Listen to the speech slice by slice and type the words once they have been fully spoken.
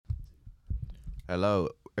Hello,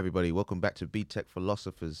 everybody. Welcome back to B-Tech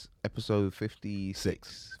Philosophers, episode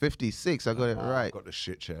 56. 56, I got it right. I got the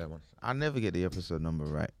shit chair, man. I never get the episode number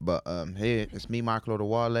right. But here, it's me, Michael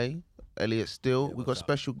Odewale, Elliot Still. We got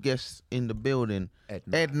special guests in the building.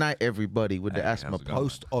 Ed Knight, everybody, with the asthma pump.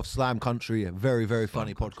 Host of Slam Country, a very, very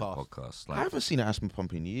funny podcast. I haven't seen an asthma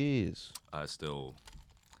pump in years. I'm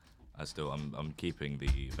keeping the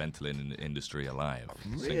Ventolin industry alive.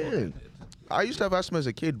 Really? I used to have asthma as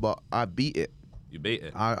a kid, but I beat it. You beat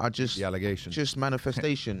it. I just the allegation. Just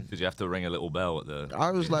manifestation. Did you have to ring a little bell at the?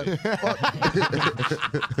 I was like, fuck.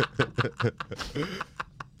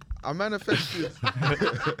 I manifested.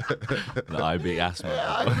 No, I beat asthma.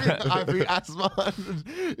 I beat asthma.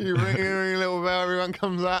 You ring a little bell, everyone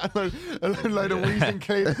comes out, a load of wheezing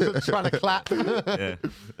kids trying to clap. Yeah.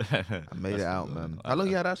 I made it out, man. How long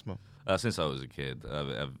you had asthma? Since I was a kid,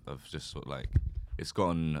 I've just sort of like, it's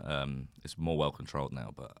gone. It's more well controlled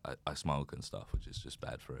now, but I smoke and stuff, which is just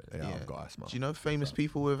bad for it. Yeah, I've got asthma. Do you know famous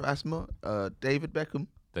people with asthma? David Beckham.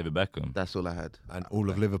 David Beckham. That's all I had. And all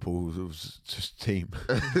of Liverpool was just team.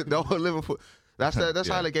 No, Liverpool. That's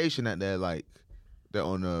allegation that they're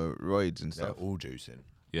on roids and They're stuff. all juicing.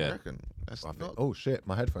 Yeah. I reckon. That's I think, not. oh shit,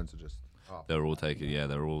 my headphones are just. Oh. They're all taking. Yeah,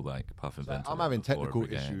 they're all like puffing Ventolin. I'm having before technical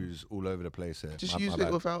every game. issues all over the place here. Just My use it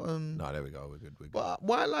bad. without No, there we go. We're good. But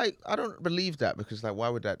why? I don't believe that because why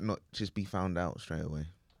would that not just be found out straight away?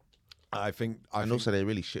 I think Also, they're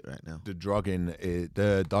really shit right now. the drugging,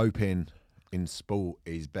 the doping in sport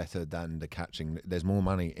is better than the catching. There's more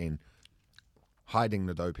money in hiding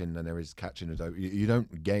the doping than there is catching the dope. You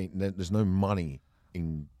don't gain. There's no money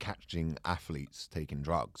in catching athletes taking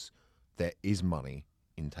drugs. There is money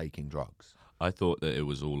in taking drugs. I thought that it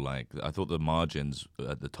was all like, I thought the margins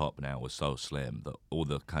at the top now were so slim that all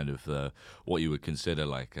the kind of what you would consider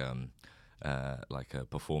like a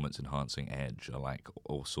performance enhancing edge are like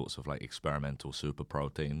all sorts of like experimental super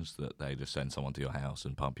proteins that they just send someone to your house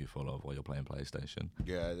and pump you full of while you're playing PlayStation.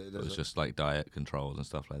 Yeah, It was just like diet controls and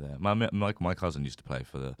stuff like that. My cousin used to play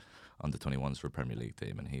for the under-21s for a Premier League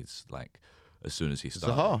team, and he's like, as soon as he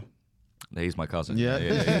started. Zaha. He's my cousin. Yeah.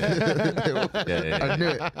 Yeah.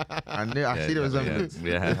 I knew it. I see the resemblance.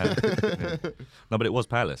 Yeah. No, but it was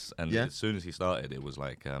Palace, and Yeah. as soon as he started, it was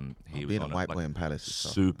like he was Being on a white like boy in Palace is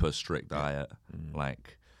tough. super strict diet,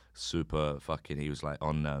 like super fucking. He was like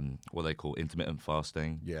on what they call intermittent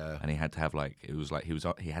fasting. Yeah. and he had to have like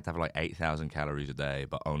he had to have like 8,000 calories a day,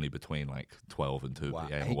 but only between like 12 and 2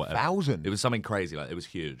 p.m. or whatever. 8,000? It was something crazy. Like it was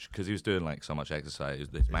huge because he was doing like so much exercise. His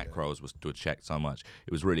macros were checked so much.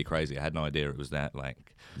 It was really crazy. I had no idea it was that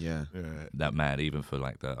like Yeah. that mad, even for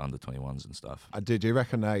like the under 21s and stuff. Do you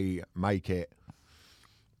reckon they make it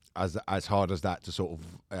as hard as that to sort of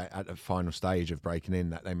at the final stage of breaking in,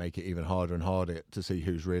 that they make it even harder and harder to see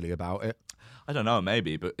who's really about it? I don't know,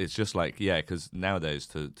 maybe, but it's just like, yeah, because nowadays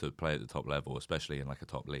to play at the top level, especially in like a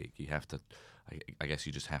top league, you have to, I guess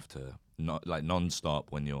you just have to not like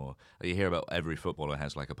non-stop when you hear about every footballer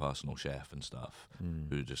has like a personal chef and stuff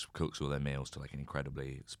who just cooks all their meals to like an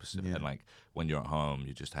incredibly specific, and like when you're at home,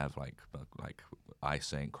 you just have like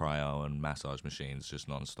icing, cryo and massage machines just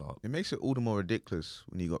non-stop. It makes it all the more ridiculous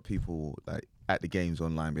when you got people like at the games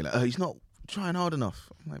online being like, "Oh, he's not trying hard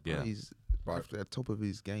enough." I'm like, bro, he's at the top of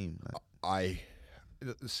his game. Like,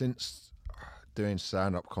 Since doing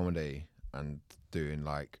stand-up comedy and doing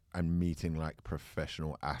and meeting like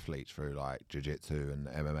professional athletes through like jiu-jitsu and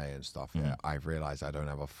MMA and stuff, I've realized I don't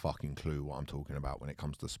have a fucking clue what I'm talking about when it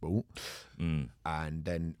comes to sport. And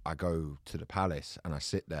then I go to the Palace and I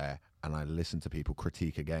sit there and I listen to people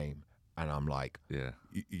critique a game, and I'm like,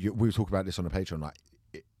 we were talking about this on the Patreon, like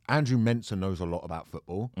Andrew Mensah knows a lot about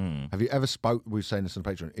football. Have you ever we were saying this on the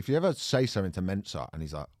Patreon, if you ever say something to Mensah and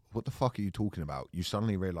he's like, what the fuck are you talking about? You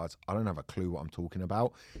suddenly realise I don't have a clue what I'm talking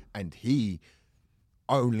about, and he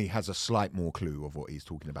only has a slight more clue of what he's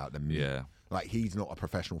talking about than me. Yeah. Like, he's not a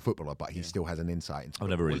professional footballer, but he still has an insight into I've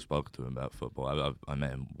never really spoken to him about football. I met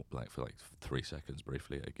him for 3 seconds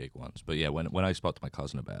briefly at a gig once. But yeah, when I spoke to my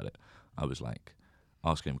cousin about it, I was like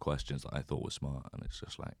asking him questions that I thought were smart, and it's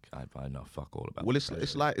just like I know fuck all about. Well,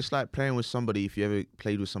 it's like playing with somebody. If you ever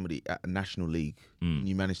played with somebody at a national league and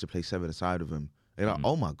you managed to play 7-a-side with them, they're like,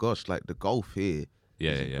 oh my gosh, like the golf here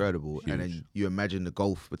is incredible. And then you imagine the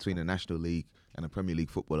golf between a national league and a Premier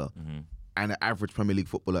League footballer. And an average Premier League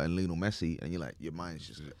footballer and Lionel Messi, and you're like, your mind's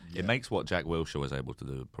just... It makes what Jack Wilshere was able to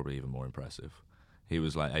do probably even more impressive. he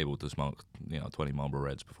was like able to smoke 20 Marlboro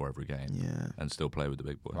Reds before every game, and still play with the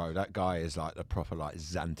big boys. Bro, that guy is like the proper like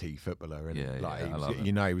Zante footballer, and I love it.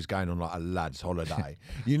 He was going on like a lad's holiday.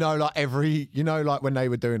 Like when they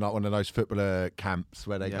were doing like one of those footballer camps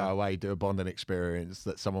where they go away, do a bonding experience,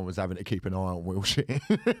 that someone was having to keep an eye on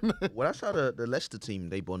Wilshere. Well, that's how the Leicester team,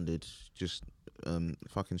 they bonded, just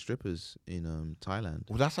fucking strippers in Thailand.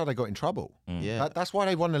 Well, that's how they got in trouble. Yeah, that's why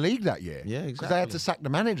they won the league that year. Yeah, exactly. Because they had to sack the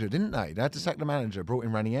manager, didn't they? They had to sack the manager, brought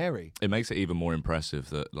in Ranieri. It makes it even more impressive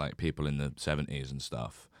that like people in the 70s and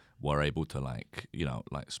stuff were able to like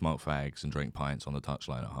smoke fags and drink pints on the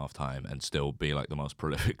touchline at half time and still be like the most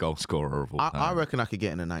prolific goal scorer of all time. I reckon I could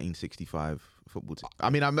get in a 1965 football team. I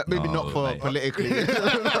mean, maybe not for politically. They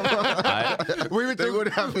would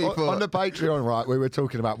have me on the Patreon, right? We were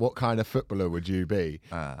talking about what kind of footballer would you be,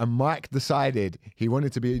 and Mike decided he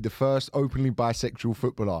wanted to be the first openly bisexual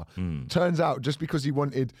footballer. Turns out, just because he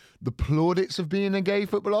wanted the plaudits of being a gay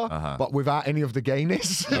footballer, but without any of the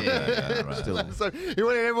gayness. Right. So he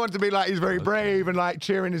wanted everyone to be like he's very brave and like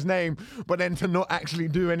cheering his name, but then to not actually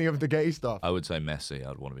do any of the gay stuff. I would say Messi.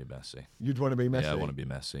 I'd want to be Messi. You'd want to be Messi? Yeah, I want to be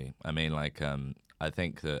Messi. I mean, like, I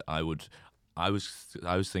think that I was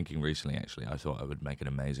thinking recently, actually, I thought I would make an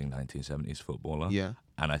amazing 1970s footballer. Yeah.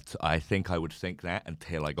 And I think I would think that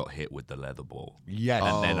until I got hit with the leather ball. Yes.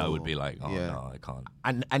 And then I would be like, no, I can't.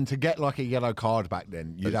 And to get like a yellow card back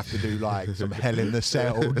then, you'd have to do like some hell in the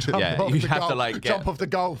cell. You'd have to like jump off the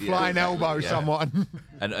goal, flying elbow someone.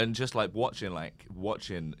 And just like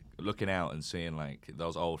watching, looking out and seeing like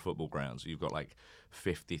those old football grounds, you've got like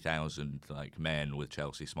 50,000 like men with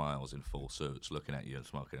Chelsea smiles in full suits looking at you and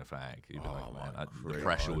smoking a fag. You'd be like, man, the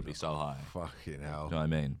pressure would be so high. Fucking hell. You know what I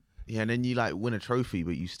mean? Yeah, and then you like win a trophy,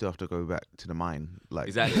 but you still have to go back to the mine. Like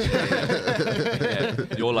exactly. Yeah.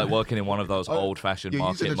 You're like working in one of those old-fashioned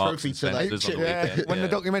market marks and Spencers on the weekend. When the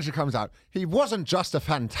documentary comes out, he wasn't just a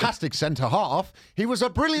fantastic centre half; he was a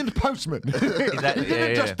brilliant postman. Exactly. He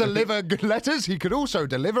didn't just deliver letters; he could also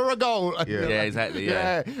deliver a goal. Yeah, exactly.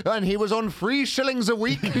 Yeah, and he was on 3 shillings a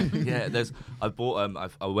week. Yeah, I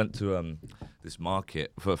bought. I went to this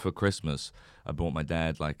market for Christmas. I bought my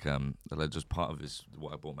dad just part of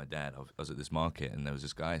what I bought my dad. I was at this market and there was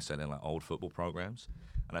this guy selling like old football programs,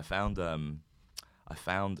 and I found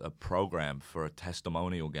a program for a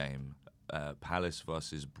testimonial game, Palace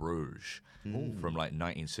versus Bruges from like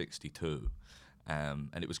 1962, and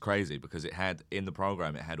it was crazy because it had in the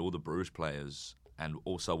program all the Bruges players and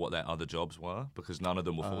also what their other jobs were, because none of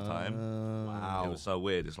them were full-time. Wow. It was so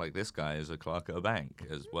weird. It's like this guy is a clerk at a bank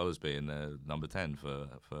as well as being number 10 for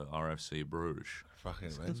RFC Bruges. Fucking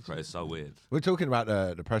it's crazy. It's so weird. We're talking about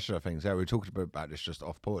the pressure of things. Yeah, we talked about this just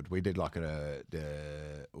off pod. We did like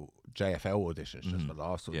the JFL auditions just for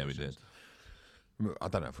last auditions. Yeah, we did. I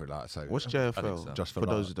don't know if we'd like to say. What's JFL? So. Just for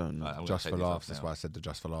those who don't know. Just for laughs. That's why I said the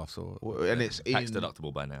just for laughs. And it's tax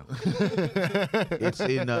deductible by now.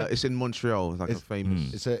 it's in Montreal, like a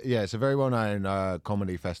famous. It's a very well known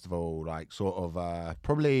comedy festival, like sort of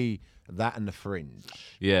probably that and the Fringe.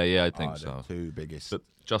 Yeah, I think so. The two biggest. But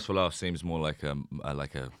Just for Laughs seems more like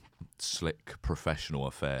a slick professional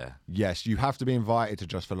affair. Yes, you have to be invited to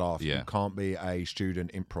Just for Laughs. Yeah. You can't be a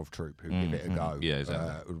student improv troupe who give it a go. Yeah,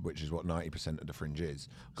 exactly. Which is what 90% of the Fringe is.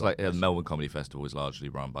 It's like Melbourne Comedy Festival is largely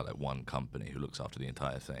run by like one company who looks after the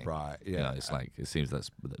entire thing. Right. Yeah. You know, it's like it seems that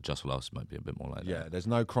Just for Laughs might be a bit more like that. Yeah. There's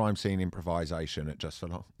no crime scene improvisation at Just for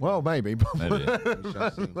Laughs. Well, maybe. Maybe.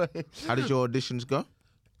 How did your auditions go?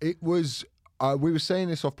 It was. We were saying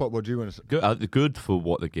this off pod. What do you want to say? Good for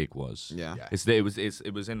what the gig was. Yeah.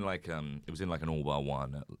 It was in like an all bar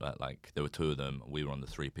one. Like there were 2 of them. We were on the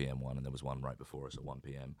 3 p.m. one, and there was one right before us at 1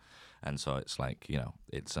 p.m. And so it's like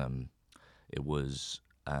it's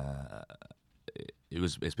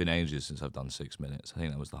been ages since I've done 6 minutes. I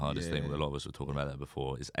think that was the hardest thing. A lot of us were talking about that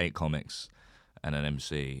before. It's 8 comics and an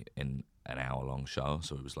MC in an hour-long show,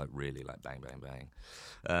 so it was like really like bang, bang,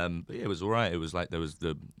 bang. But yeah, it was all right. It was like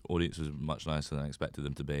the audience was much nicer than I expected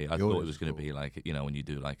them to be. I thought it was going to be like when you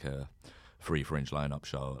do like a free Fringe lineup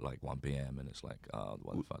show at like 1 p.m. and it's like,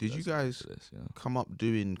 what the fuck? Did you guys come up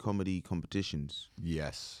doing comedy competitions?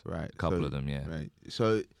 Yes, right. A couple of them, yeah. Right.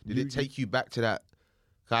 So did it take you back to that?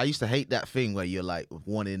 'Cause I used to hate that thing where you're like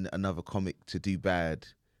wanting another comic to do bad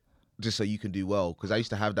just so you can do well. Because I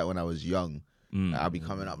used to have that when I was young. I'd be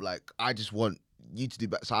coming up like, I just want you to do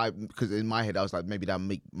better. Because in my head I was like, maybe that'll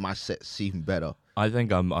make my set seem better. I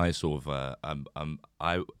think I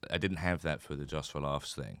didn't have that for the Just for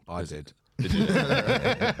Laughs thing. I did. Did you?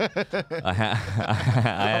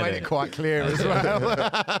 I made it quite clear as well.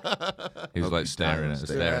 He was like staring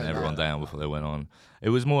everyone down before they went on. It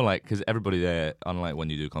was more like, because everybody there, unlike when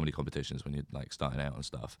you do comedy competitions, when you're like starting out and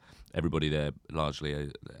stuff, everybody there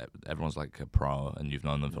largely, everyone's like a pro, and you've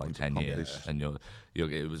known them for like 10 years, and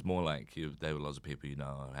it was more like there were lots of people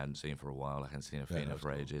I hadn't seen for a while. I hadn't seen Athena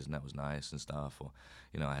for ages, and that was nice and stuff. Or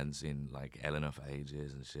I hadn't seen like Eleanor for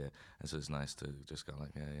ages and shit. And so it's nice to just go like,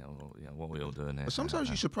 what are we all doing here? But sometimes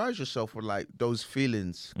you surprise yourself with like those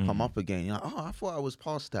feelings come up again. You're like, oh, I thought I was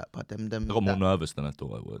past that, but them. I got more nervous than I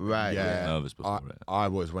thought I would. Right. Yeah. I was nervous before it. I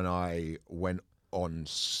was when I went on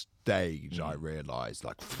stage. I realised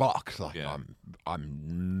like fuck, like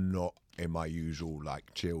I'm not in my usual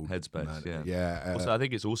like chilled headspace. Man. Yeah. Also, I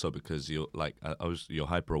think it's also because you're like you're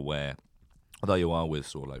hyper aware. Although you are with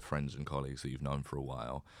sort of like friends and colleagues that you've known for a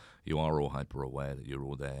while, you are all hyper aware that you're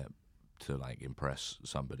all there to like impress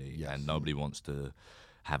somebody, and nobody wants to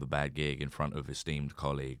have a bad gig in front of esteemed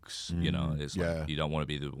colleagues. It's like you don't want to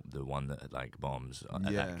be the one that like bombs at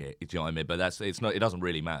that gig. Do you know what I mean? But it's not. It doesn't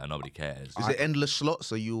really matter. Nobody cares. Is it endless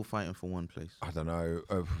slots? Or are you all fighting for one place? I don't know.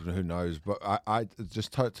 Who knows? But I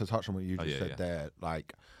just to touch on what you just said there.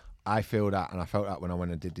 Like, I feel that, and I felt that when I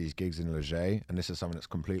went and did these gigs in Leger, and this is something that's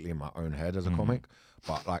completely in my own head as a comic.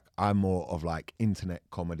 But like, I'm more of like internet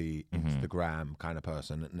comedy, Instagram kind of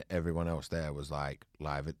person, and everyone else there was like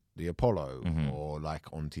live at the Apollo or like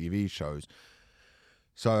on TV shows.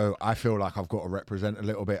 So I feel like I've got to represent a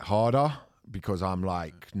little bit harder because I'm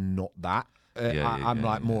like not that.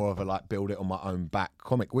 I'm more of a like build it on my own back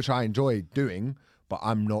comic, which I enjoy doing, but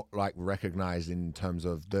I'm not like recognized in terms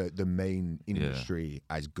of the main industry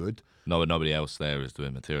as good. No, but nobody else there is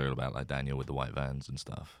doing material about like Daniel with the white vans and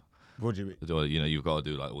stuff. What do you mean? You've got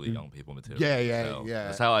to do like all the young people material. Yeah.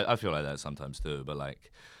 That's how I feel like that sometimes too. But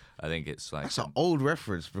like, I think it's like that's an old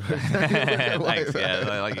reference, bro. Thanks,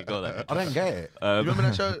 like you got that. I don't get it. You remember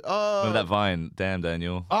that show? Oh, remember that Vine? Damn,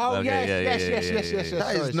 Daniel. Oh, yes.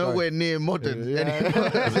 That is nowhere near modern.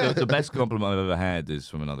 The best compliment I've ever had is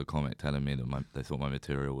from another comic telling me that they thought my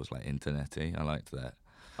material was like internety. I liked that.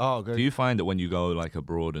 Oh, good. Do you find that when you go like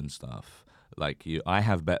abroad and stuff, like I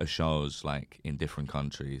have better shows like in different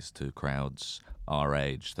countries to crowds our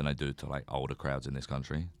age than I do to like older crowds in this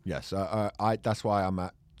country? Yes, that's why I'm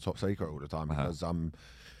at Top Secret all the time, because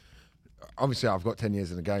obviously I've got 10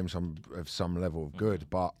 years in the game, so I'm of some level of good,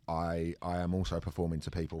 but I am also performing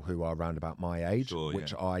to people who are around about my age,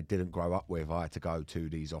 which I didn't grow up with. I had to go to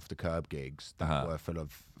these off the curb gigs that were full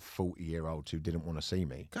of 40-year-olds who didn't want to see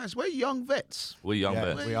me. Guys, we're young vets. We're young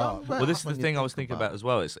vets. We are. Well, this is the thing I was thinking about as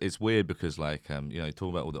well. It's weird because like you talk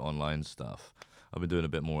about all the online stuff. I've been doing a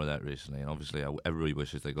bit more of that recently, and obviously, everybody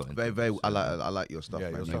wishes they got into it. Very. I like your stuff. Yeah,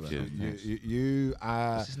 man. your stuff. You,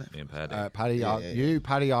 me and Paddy. Paddy Young, you,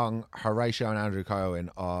 Paddy Young, Horatio, and Andrew Cohen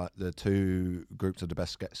are the two groups of the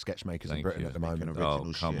best sketch makers in Britain at the moment.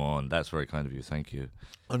 Oh, come on, that's very kind of you. Thank you.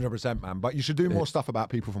 100%, man. But you should do more stuff about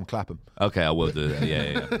people from Clapham. Okay, I will do that.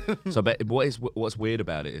 Yeah. So, but what's weird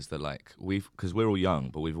about it is that like because we're all young,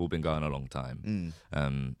 but we've all been going a long time.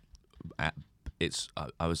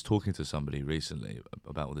 I was talking to somebody recently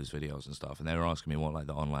about all these videos and stuff, and they were asking me what like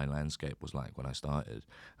the online landscape was like when I started,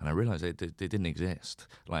 and I realized it didn't exist.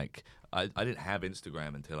 Like I didn't have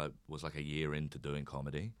Instagram until I was like a year into doing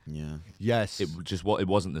comedy. Yeah. Yes. It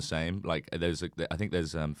wasn't the same. Like I think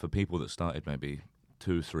there's for people that started maybe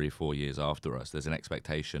 2, 3, 4 years after us, there's an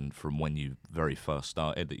expectation from when you very first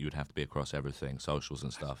started that you would have to be across everything, socials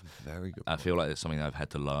and stuff. Very good. I feel like it's something I've had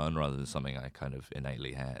to learn rather than something I kind of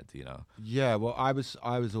innately had, Yeah, well, I was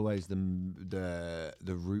always the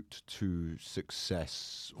route to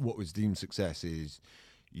success. What was deemed success is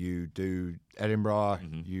you do Edinburgh,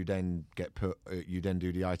 you then get you then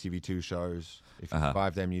do the ITV2 shows. If you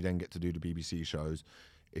survive them, you then get to do the BBC shows.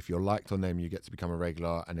 If you're liked on them, you get to become a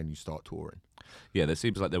regular, and then you start touring. Yeah, there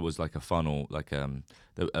seems like there was like a funnel, like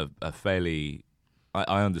a fairly.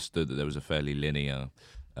 I understood that there was a fairly linear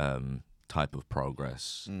type of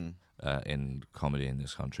progress in comedy in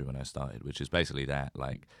this country when I started, which is basically that,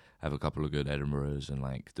 like, have a couple of good Edinburghs and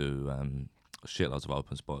like do shitloads of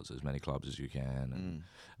open spots, as many clubs as you can,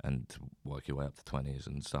 and work your way up to 20s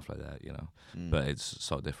and stuff like that, But it's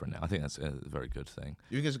so different now. I think that's a very good thing.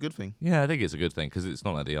 You think it's a good thing? Yeah, I think it's a good thing because it's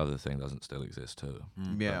not like the other thing doesn't still exist too.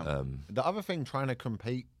 Yeah. But, the other thing, trying to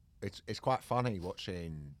compete, it's quite funny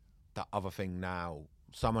watching that other thing now.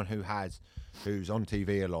 Someone who's on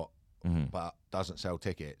TV a lot but doesn't sell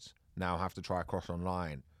tickets now have to try cross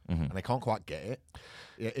online. And they can't quite get it.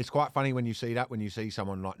 It's quite funny when you see that, when you see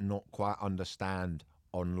someone like not quite understand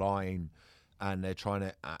online, and they're trying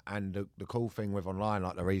to. And the cool thing with online,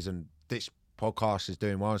 like the reason this podcast is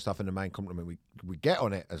doing well and stuff, and the main compliment we get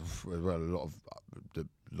on it, as well, a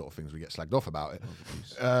lot of things we get slagged off about it,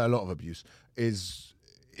 a lot of abuse, is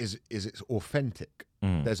it's authentic.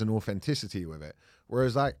 There's an authenticity with it.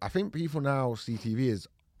 Whereas, like, I think people now see TV as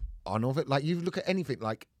unauthentic. Like, you look at anything,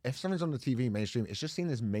 like, if something's on the TV mainstream, it's just seen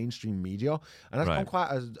as mainstream media. And that's become quite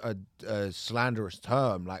a slanderous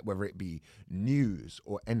term, like, whether it be news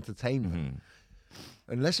or entertainment.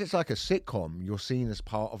 Unless it's like a sitcom, you're seen as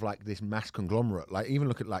part of, like, this mass conglomerate. Like, even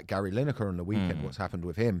look at, like, Gary Lineker on The Weekend, what's happened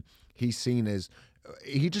with him. He's seen as...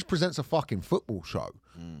 He just presents a fucking football show,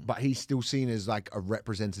 but he's still seen as, like, a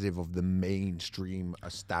representative of the mainstream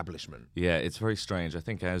establishment. Yeah, it's very strange. I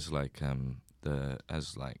think as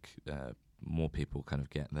more people kind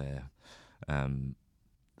of get their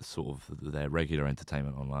sort of their regular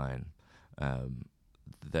entertainment online,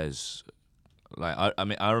 there's... Like I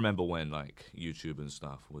mean, I remember when like YouTube and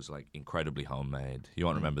stuff was like incredibly homemade. You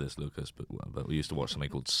won't remember this, Lucas, but we used to watch something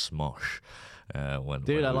called Smosh. When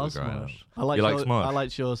I love Smosh. I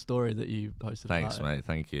liked your story that you posted. Thanks, about mate.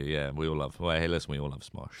 Thank you. Yeah, we all love. Well, hey, listen, we all love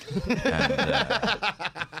Smosh.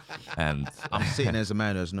 and I'm sitting as a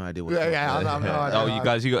man who has no idea what. You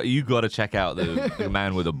guys, you got to check out the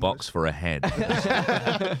man with a box for a head.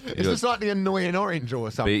 It's just like the annoying orange or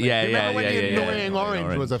something. Remember when the annoying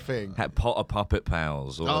orange was a thing? Had Potter Puppet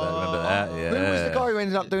Pals. Remember that? Yeah. Who was the guy who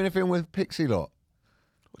ended up doing a film with Pixie Lot?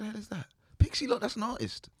 What the hell is that? Pixie Lot, that's an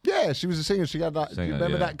artist. Yeah, she was a singer. She had that. Do you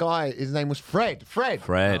remember that guy? His name was Fred.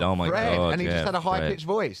 Fred. Oh my God. And he just had a high-pitched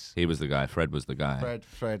voice. He was the guy. Fred was the guy.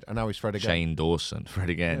 Fred. And now he's Fred again. Shane Dawson.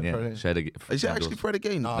 Fred again. Yeah. Is it actually Fred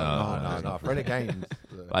again? No. Fred again.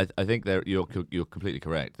 I think you're completely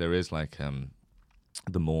correct. There is like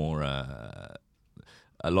the more a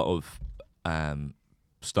lot of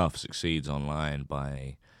stuff succeeds online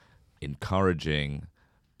by encouraging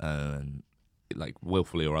like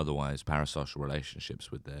willfully or otherwise parasocial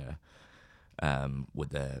relationships with their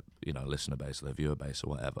listener base or their viewer base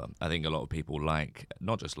or whatever. I think a lot of people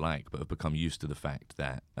not just but have become used to the fact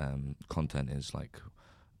that content is like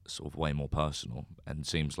sort of way more personal and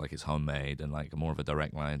seems like it's homemade and like more of a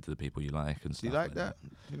direct line to the people you like and stuff. Do you like that?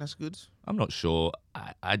 I think that's good. I'm not sure.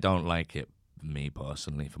 I don't like it, me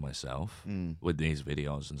personally, for myself, with these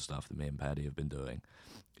videos and stuff that me and Paddy have been doing.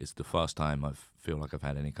 It's the first time I feel like I've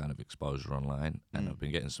had any kind of exposure online, and I've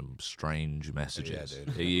been getting some strange messages.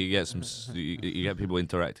 Yeah, dude. You get you get people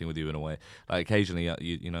interacting with you in a way. Like occasionally,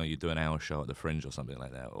 you do an hour show at the Fringe or something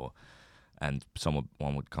like that, and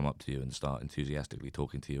one would come up to you and start enthusiastically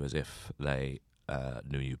talking to you as if they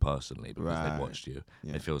knew you personally because they'd watched you.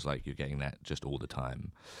 Yeah. It feels like you're getting that just all the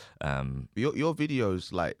time. Your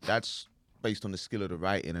videos, like, that's based on the skill of the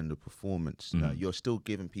writing and the performance. You're still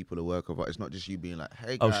giving people a work of art. It's not just you being like,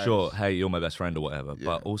 hey guys. Oh sure, hey, you're my best friend or whatever. Yeah.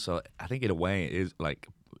 But also I think in a way it is like,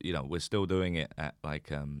 we're still doing it at like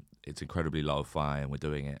it's incredibly lo-fi, and we're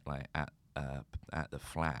doing it like at the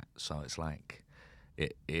flat, so it's like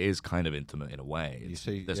it is kind of intimate in a way.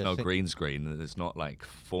 There's no green screen. It's not like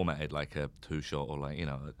formatted like a two-shot or like,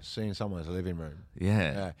 seeing someone's living room.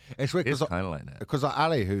 Yeah. It's weird. It's kind of like that. Because like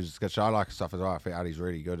Ali, because I like stuff as well. I think Ali's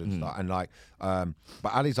really good and stuff. And like, but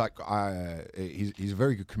Ali's like, he's a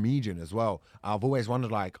very good comedian as well. I've always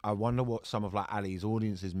wondered, like, I wonder what some of like Ali's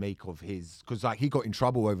audiences make of his, because like he got in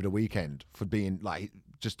trouble over the weekend for being like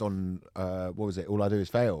just on what was it? All I Do Is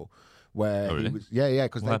Fail. Where he was,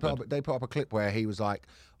 because they put up a clip where he was like,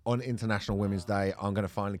 on International Women's Day, I'm going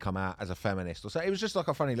to finally come out as a feminist. Or so it was just like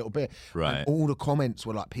a funny little bit. Right. And all the comments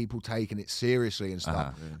were like people taking it seriously and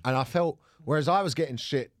stuff. And I felt, whereas I was getting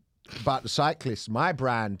shit about the cyclists, my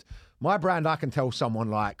brand, I can tell someone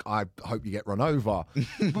like, I hope you get run over.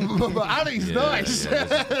 but Ali's nice. Yeah,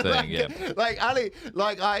 that's the thing, Like Ali,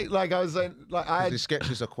 I was saying, like the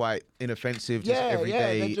sketches are quite inoffensive, just every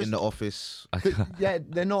day in the office.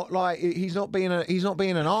 They're not like, he's not being an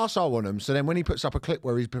arsehole on them. So then when he puts up a clip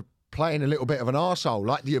where he's playing a little bit of an arsehole,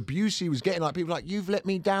 like the abuse he was getting, like people like, you've let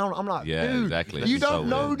me down. I'm like, dude, exactly. You don't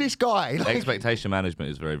know this guy. Like, expectation management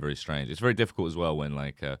is very, very strange. It's very difficult as well when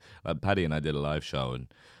like Paddy and I did a live show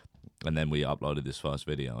and then we uploaded this first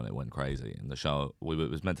video and it went crazy. And the show, it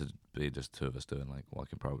was meant to be just two of us doing like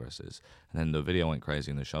work in progresses. And then the video went crazy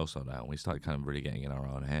and the show sold out. And we started kind of really getting in our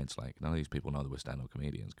own heads. Like, none of these people know that we're stand-up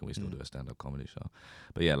comedians. Can we still do a stand-up comedy show?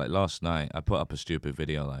 But yeah, like last night, I put up a stupid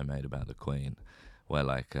video that I made about the Queen, where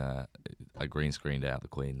like I green screened out the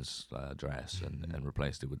Queen's dress and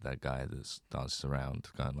replaced it with that guy that dances around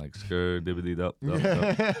going like skr dibbity dup.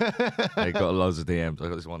 I got loads of DMs. I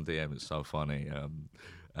got this one DM. It's so funny.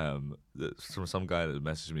 from some guy that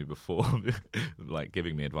messaged me before, like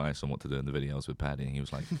giving me advice on what to do in the videos with Paddy. And he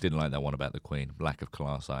was like, didn't like that one about the Queen. Lack of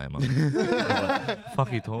class, I am. Like, fuck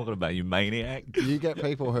are you talking about, you maniac? You get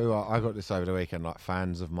people who are, I got this over the weekend, like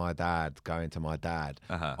fans of my dad going to my dad.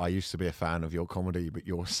 I used to be a fan of your comedy, but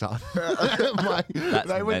your son. That's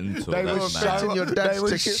mental. They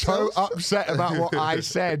were so upset about what I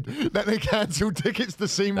said that they cancelled tickets to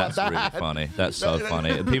see my dad. That's really funny. That's so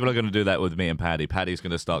funny. And people are going to do that with me and Paddy. Paddy's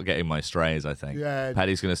going to start getting my strays, I think. Yeah.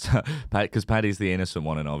 Paddy's going to start, because Paddy's the innocent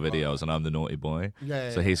one in our videos and I'm the naughty boy.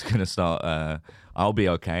 Yeah. So he's going to start, I'll be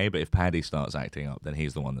okay, but if Paddy starts acting up, then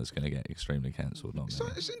he's the one that's going to get extremely cancelled, not me. So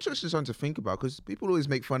it's interesting something to think about, because people always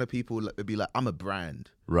make fun of people, like, they'll be like, I'm a brand.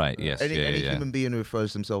 Right, yes. Any human being who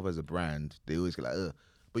refers themselves as a brand, they always get like, ugh.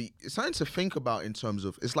 But it's something to think about in terms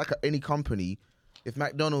of, it's like any company, if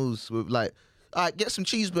McDonald's were like, all right, get some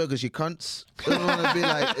cheeseburgers, you cunts. They want to be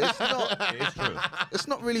like, it's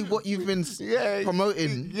not really what you've been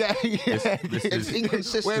promoting. It's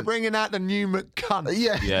inconsistent. We're bringing out the new McCunt. You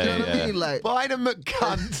know what I mean? Like, buy the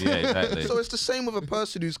McCunt. Yeah, exactly. So it's the same with a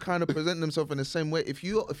person who's kind of presenting themselves in the same way. If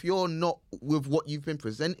you're not with what you've been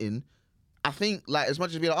presenting, I think, like, as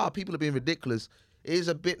much as be like, people are being ridiculous, it is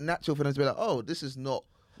a bit natural for them to be like, oh, this is not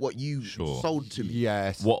what you sold to me.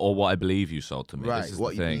 Yes. What I believe you sold to me. Right, This is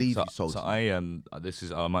what the you thing. believe you sold to me.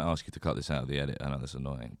 I might ask you to cut this out of the edit. I know that's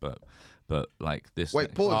annoying, but like this. Wait,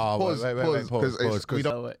 thing. pause. Pause. We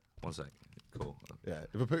don't. Wait. 1 sec. Cool.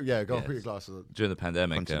 Yeah. Go on, put your glasses on. During the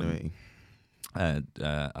pandemic, Continuity. I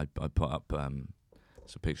put up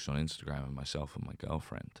some pictures on Instagram of myself and my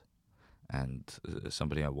girlfriend, and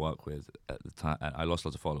somebody I work with at the time. I lost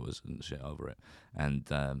lots of followers and shit over it, and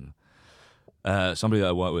somebody that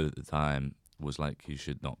I worked with at the time was like, you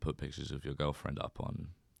should not put pictures of your girlfriend up on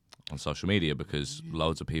social media, because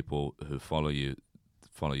loads of people who follow you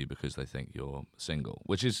because they think you're single,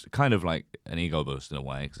 which is kind of like an ego boost in a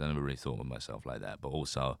way, because I never really thought of myself like that. But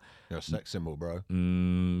also, you're a sex symbol, bro.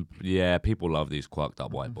 Yeah, people love these quacked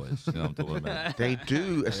up white boys. You know what I'm talking about? They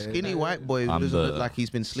do. A skinny white boy who doesn't look like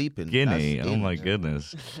he's been sleeping. Skinny? Oh my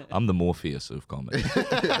goodness. I'm the Morpheus of comedy.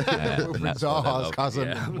 Wilfred Zaha's cousin.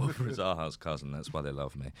 Yeah, Wilfred Zaha's cousin. That's why they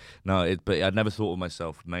love me. No, but I'd never thought of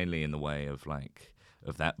myself mainly in the way of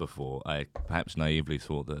of that before. I perhaps naively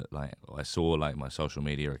thought that, like, I saw like my social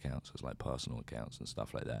media accounts as like personal accounts and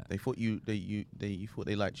stuff like that. They thought you thought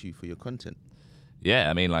they liked you for your content. Yeah,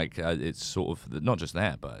 I mean, like, it's sort of not just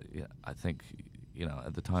that, but I think,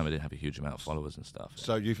 at the time I didn't have a huge amount of followers and stuff.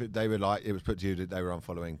 So you think they were like, it was put to you that they were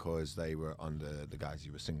unfollowing because they were under the guise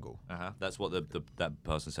you were single? That's what that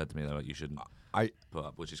person said to me. Though, like, you shouldn't put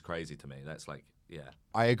up, which is crazy to me. That's like,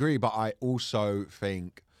 I agree, but I also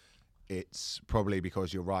think it's probably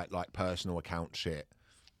because you're right, like personal account shit.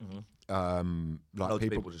 Like loads of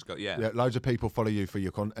people just go, loads of people follow you for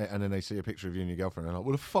your content, and then they see a picture of you and your girlfriend, and like,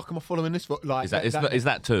 what the fuck am I following this for? Like, is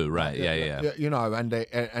that too right? Yeah. And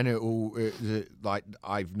it all like,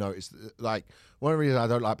 I've noticed, like, one of the reasons I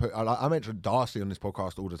don't like I mentioned Darcy on this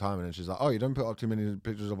podcast all the time, and she's like, oh, you don't put up too many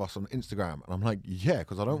pictures of us on Instagram, and I'm like, yeah,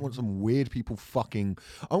 because I don't want some weird people fucking,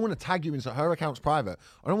 I want to tag you into her account's private.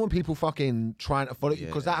 I don't want people fucking trying to follow you,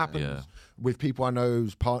 because that happens with people I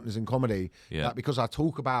know's partners in comedy. That because I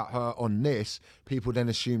talk about her on this, people then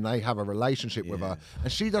assume they have a relationship with her,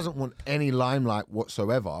 and she doesn't want any limelight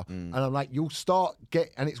whatsoever. And I'm like, you'll start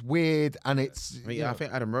and it's weird, and it's. I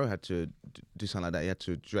think Adam Rowe had to do something like that. He had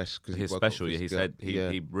to address because his special. He said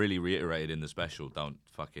he really reiterated in the special, don't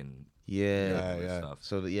fucking stuff.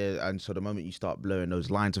 So so the moment you start blurring those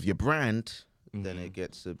lines of your brand, then it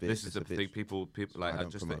gets a bit. This is the thing. People like, I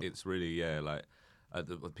just think it's really like.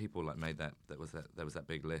 People like made that there was that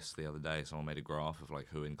big list the other day. Someone made a graph of like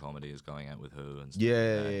who in comedy is going out with who and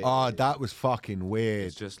stuff. Oh, that was fucking weird.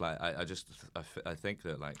 It's just like I think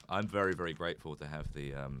that, like, I'm very, very grateful to have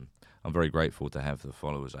the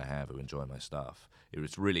followers I have who enjoy my stuff. It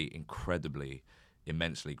was really incredibly,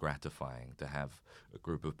 immensely gratifying to have a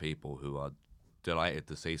group of people who are delighted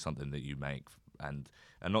to see something that you make, and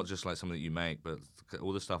not just like something that you make, but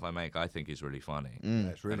all the stuff I make, I think is really funny.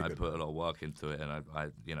 It's really and good. I put a lot of work into it, and I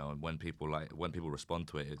when people respond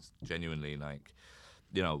to it, it's genuinely like,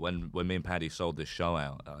 when me and Paddy sold this show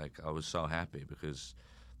out, like, I was so happy, because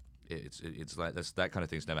it's like that kind of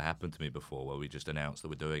thing's never happened to me before, where we just announced that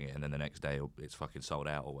we're doing it and then the next day it's fucking sold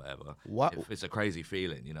out or whatever. What? It's a crazy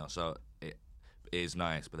feeling, so it is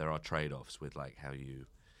nice, but there are trade-offs with like how you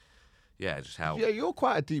just how. Yeah, you're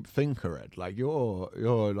quite a deep thinker, Ed. Like you're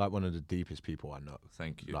like one of the deepest people I know.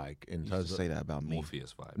 Thank you. Like in terms of say that about me.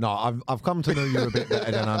 Morpheus vibe. No, I've come to know you a bit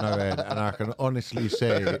better than I know Ed, and I can honestly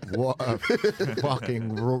say what a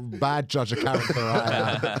fucking bad judge of character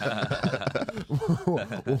I am.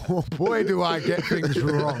 Boy, do I get things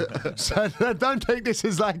wrong. So don't take this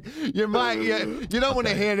as like you don't want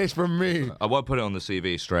to hear this from me. I won't put it on the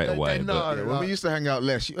CV straight away. No, when we used to hang out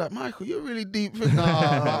less, you're like, Michael, you're really deep. No,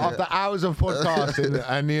 after hours of podcasting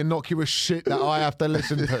and the innocuous shit that I have to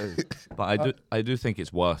listen to. But I do think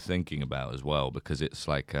it's worth thinking about as well, because it's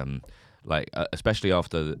like especially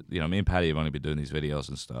after, me and Paddy have only been doing these videos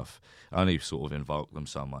and stuff. I only sort of invoke them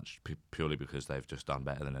so much purely because they've just done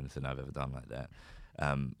better than anything I've ever done like that.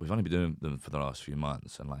 We've only been doing them for the last few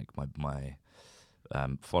months, and like my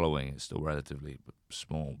following is still relatively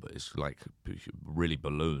small, but it's like really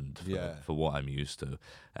ballooned for what I'm used to,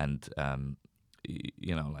 and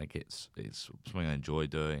like it's something I enjoy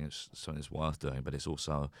doing. It's something that's worth doing, but it's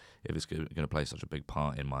also, if it's going to play such a big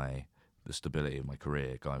part in the stability of my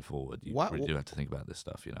career going forward, you really do have to think about this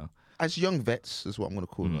stuff. As young vets is what I'm going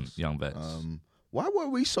to call us. Young vets. Why were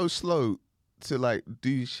we so slow to like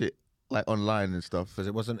do shit like online and stuff? Because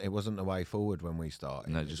it wasn't the way forward when we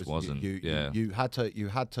started. No, it just wasn't. You had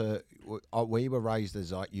to. We were raised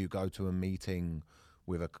as like, you go to a meeting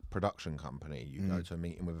with a production company. You go to a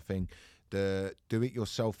meeting with a thing. The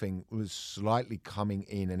do-it-yourself thing was slightly coming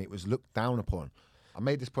in, and it was looked down upon. I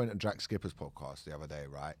made this point at Jack Skipper's podcast the other day,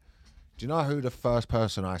 right? Do you know who the first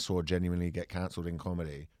person I saw genuinely get cancelled in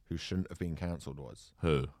comedy who shouldn't have been cancelled was?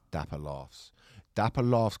 Who? Dapper Laughs. Dapper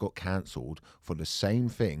Laughs got cancelled for the same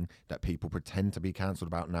thing that people pretend to be cancelled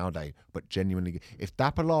about nowadays, but genuinely, if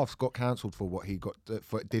Dapper Laughs got cancelled for what he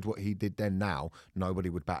did what he did then, now nobody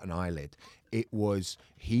would bat an eyelid. It was,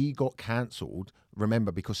 he got cancelled,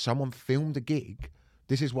 remember, because someone filmed a gig.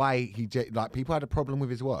 This is why people had a problem with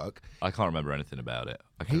his work. I can't remember anything about it.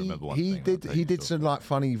 I can't remember one thing. He did some like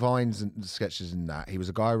funny vines and sketches in that. He was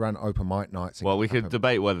a guy who ran open mic nights. Well, we could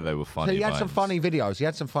debate whether they were funny. So he had some funny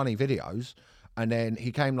videos. And then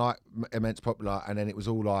he came like immense popular, and then it was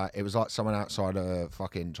like someone outside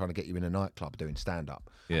fucking trying to get you in a nightclub doing stand up.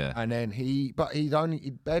 Yeah. And then he'd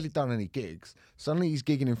barely done any gigs. Suddenly he's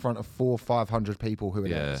gigging in front of 400 or 500 people who are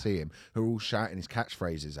there to see him, who are all shouting his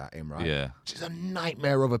catchphrases at him, right? Yeah. Which is a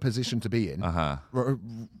nightmare of a position to be in.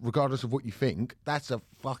 Regardless of what you think, that's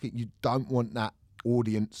you don't want that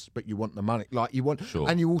audience, but you want the money. Like you want,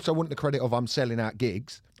 and you also want the credit of I'm selling out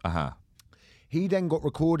gigs. He then got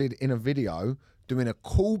recorded in a video doing a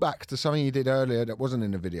callback to something he did earlier that wasn't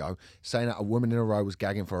in the video, saying that a woman in a row was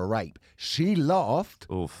gagging for a rape. She laughed.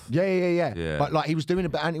 Oof. Yeah. But like he was doing a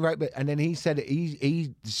bit anti-rape, and then he said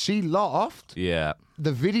she laughed. Yeah.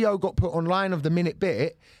 The video got put online of the minute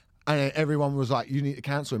bit, and everyone was like, you need to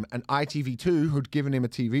cancel him. And ITV2, who'd given him a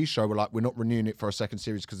TV show, were like, we're not renewing it for a second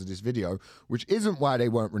series because of this video, which isn't why they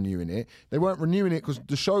weren't renewing it. They weren't renewing it because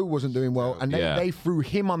the show wasn't doing well, and they threw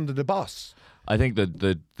him under the bus. I think I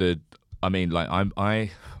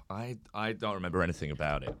don't remember anything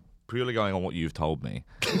about it. Purely going on what you've told me.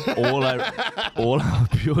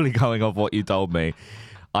 Purely going off what you told me.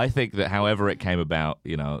 I think that however it came about,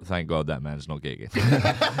 thank God that man's not gigging.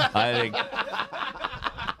 I think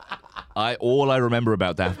all I remember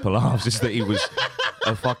about Daft Laughs is that he was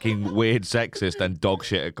a fucking weird sexist and dog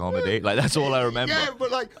shit at comedy. Like that's all I remember. Yeah,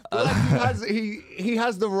 but he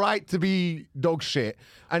has the right to be dog shit,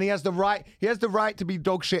 and he has the right to be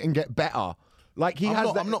dog shit and get better. Like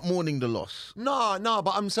I'm not mourning the loss. No,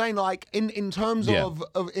 but I'm saying like in terms of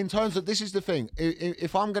this is the thing.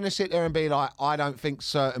 If I'm going to sit there and be like, I don't think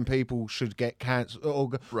certain people should get cancelled, or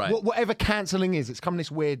whatever cancelling is, it's come this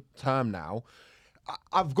weird term now.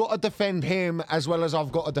 I've got to defend him as well as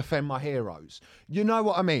I've got to defend my heroes. You know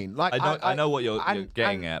what I mean? Like I know what you're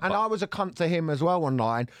getting at. And I was a cunt to him as well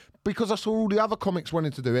online because I saw all the other comics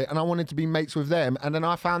wanted to do it and I wanted to be mates with them. And then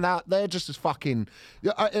I found out they're just as fucking...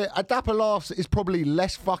 Dapper Laughs is probably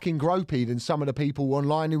less fucking gropey than some of the people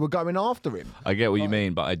online who were going after him. I get what you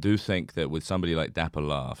mean, but I do think that with somebody like Dapper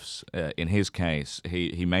Laughs, in his case,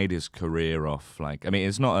 he made his career off like... I mean,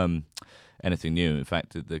 it's not... anything new. In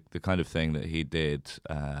fact, the kind of thing that he did,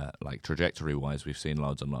 like trajectory-wise, we've seen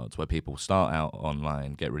loads and loads, where people start out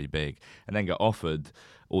online, get really big, and then get offered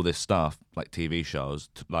all this stuff, like TV shows,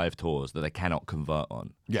 live tours, that they cannot convert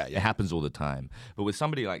on. Yeah. It happens all the time. But with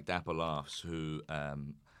somebody like Dapper Laughs, who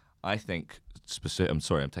I think... I'm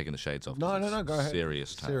sorry, I'm taking the shades off. No, go ahead.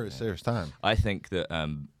 Serious time. I think that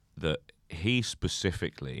that he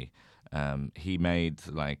specifically... he made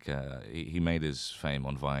his fame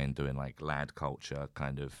on Vine doing like lad culture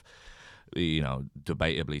kind of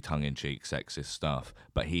debatably tongue-in-cheek sexist stuff.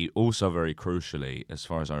 But he also, very crucially, as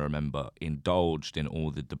far as I remember, indulged in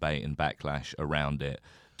all the debate and backlash around it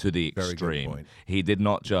to the extreme. He did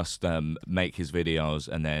not just make his videos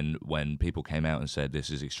and then when people came out and said this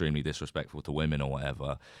is extremely disrespectful to women or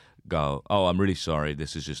whatever, go, oh, I'm really sorry,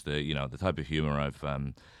 this is just the type of humor I've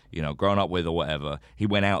grown up with or whatever. He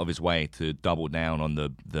went out of his way to double down on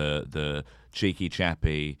the cheeky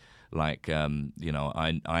chappy, like, I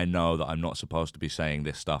know that I'm not supposed to be saying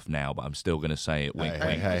this stuff now, but I'm still going to say it. Wink,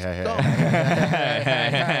 wink. Hey,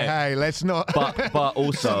 let's not. But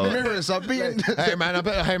also, mirrors are being. Hey man,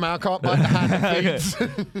 I can't bite the hand that feeds.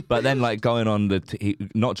 But then, like, going on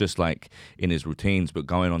not just like in his routines, but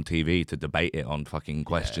going on TV to debate it on fucking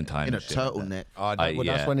Question Time in a turtleneck.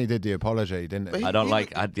 That's when he did the apology, didn't he? I don't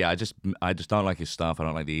like. I just don't like his stuff. I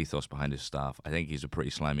don't like the ethos behind his stuff. I think he's a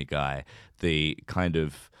pretty slimy guy. The kind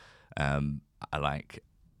of the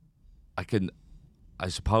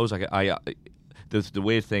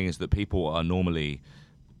weird thing is that people are normally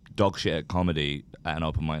dog shit at comedy at an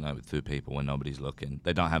open mic night with two people when nobody's looking.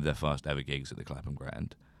 They don't have their first ever gigs at the Clapham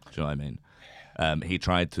Grand. Do you know what I mean? He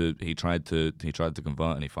tried to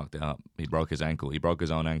convert and he fucked it up. He broke his ankle. He broke his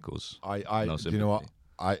own ankles. Do you know what?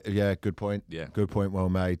 Good point. Yeah, good point. Well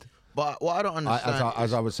made. But what I don't understand,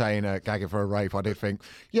 as I was saying, gagging for a rape, I did think,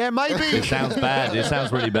 maybe it sounds bad. It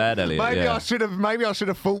sounds really bad, Elliot. Maybe I should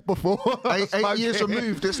have thought before. 8 years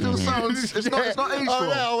removed. It still sounds. It's not aged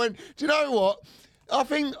well. I went, do you know what? I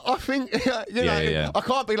think I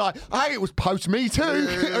can't be like, hey, it was post Me Too.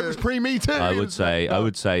 It was pre Me Too. I would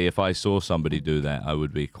say if I saw somebody do that, I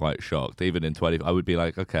would be quite shocked. Even in 20, I would be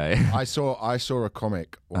like, okay. I saw a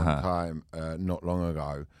comic one time not long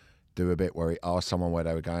ago do a bit where he asked someone where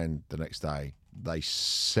they were going the next day. They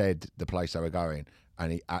said the place they were going,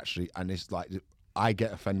 and he actually, and it's like, I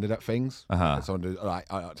get offended at things. So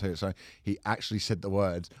he actually said the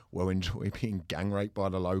words, "Well, enjoy being gang raped by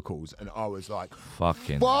the locals," and I was like,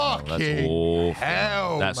 "Fucking hell, that's awful.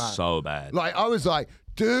 Hell, that's man. So bad." Like I was like,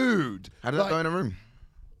 "Dude, how did that go in a room?"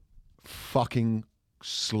 Fucking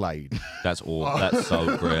slayed. That's awful. That's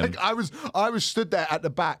so grim. Like, I was stood there at the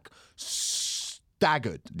back.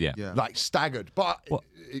 Staggered, like staggered. But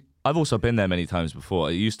I've also been there many times before.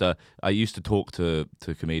 I used to talk to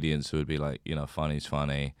comedians who would be like, funny's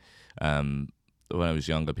funny. When I was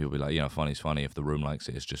younger, people would be like, funny's funny. If the room likes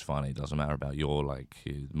it, it's just funny. It doesn't matter about your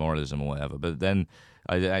moralism or whatever. But then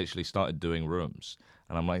I actually started doing rooms,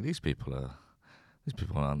 and I'm like, these people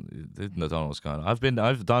aren't. They don't know what's going on.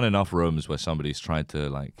 I've done enough rooms where somebody's tried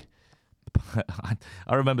to like.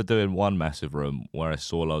 I remember doing one massive room where I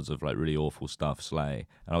saw loads of like really awful stuff slay,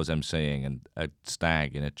 and I was emceeing, and a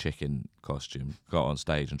stag in a chicken costume got on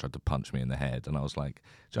stage and tried to punch me in the head, and I was like,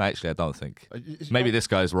 actually, I don't think maybe this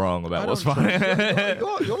guy's wrong about what's funny.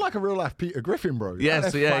 You're like a real life Peter Griffin, bro.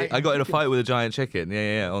 Yes, yeah. I got in a fight with a giant chicken.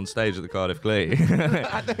 Yeah, on stage at the Cardiff Glee.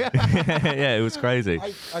 Yeah, it was crazy.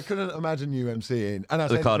 I couldn't imagine you emceeing. And I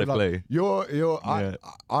the Cardiff Glee.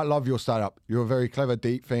 I love your stand-up. You're a very clever,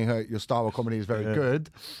 deep thinker. Your style of comedy is very good.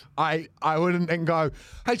 I wouldn't then go,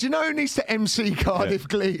 hey, do you know who needs to MC Cardiff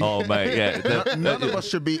Glee? Oh, mate, yeah. None of us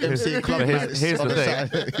should be MC club. Here's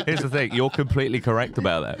the thing. You're completely correct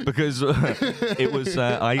about that, because it was.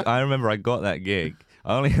 I remember I got that gig.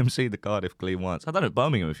 I only emceed the Cardiff Glee once. I've done it at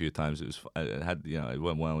Birmingham a few times. It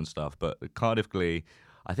went well and stuff. But the Cardiff Glee,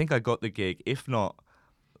 I think I got the gig, if not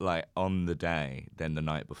like on the day, then the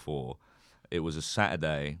night before. It was a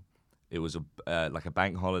Saturday. It was like a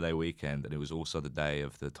bank holiday weekend, and it was also the day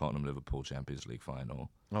of the Tottenham-Liverpool Champions League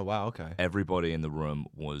final. Oh, wow, okay. Everybody in the room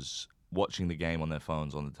was watching the game on their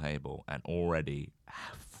phones on the table and already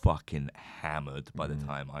fucking hammered by the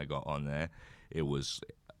time I got on there. It was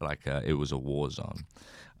like it was a war zone.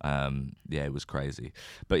 It was crazy.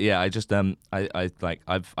 But yeah, I just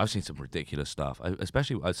I've seen some ridiculous stuff.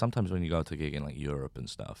 Especially sometimes when you go to a gig in like Europe and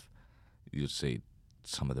stuff, you see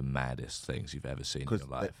some of the maddest things you've ever seen in your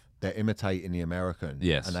life. They're imitating the Americans.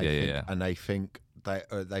 Yes, and they think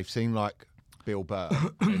they've seen like Bill Burr.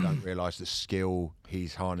 They don't realise the skill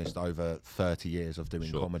he's harnessed over 30 years of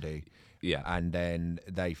doing comedy. Yeah, and then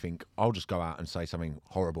they think, I'll just go out and say something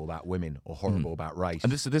horrible about women or horrible about race.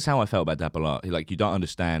 And this is how I felt about that a lot. Like, you don't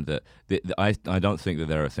understand that. I don't think that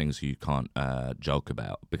there are things you can't joke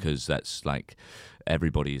about, because that's like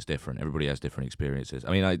everybody is different. Everybody has different experiences.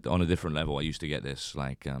 I mean, on a different level, I used to get this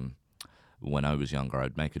like when I was younger,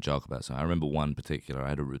 I'd make a joke about something. I remember one particular. I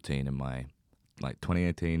had a routine in my like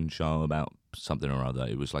 2018 show about something or other.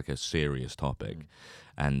 It was like a serious topic,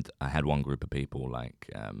 and I had one group of people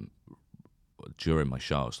like during my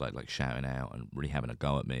shows like shouting out and really having a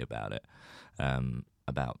go at me about it,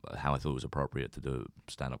 about how I thought it was appropriate to do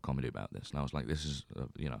stand-up comedy about this, and I was like, this is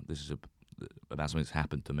about something that's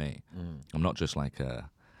happened to me. I'm not just like a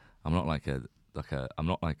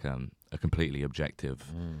completely objective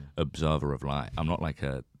observer of life. I'm not like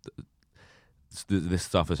this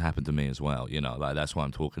stuff has happened to me as well, like that's why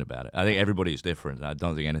I'm talking about it. I think everybody's different. I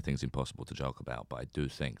don't think anything's impossible to joke about, but I do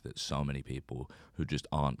think that so many people who just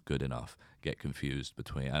aren't good enough get confused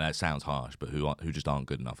between, and that sounds harsh, but who just aren't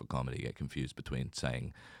good enough at comedy get confused between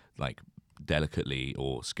saying like delicately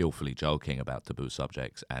or skillfully joking about taboo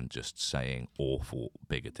subjects and just saying awful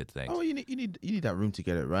bigoted things. Oh, you need that room to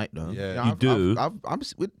get it right, though. Yeah, you do. I'm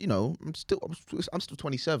still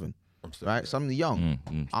 27, right? So I'm young.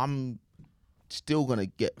 I'm still gonna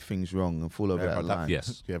get things wrong and fall over that line.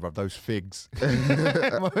 Yes, yeah, bro. Those figs,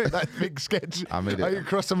 that fig sketch. I made it. Are you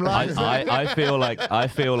cross some lines? I feel like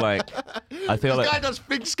this guy does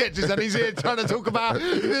fig sketches and he's here trying to talk about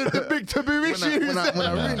the big taboo issues. When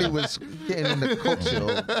I really was getting in the culture.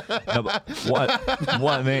 No, but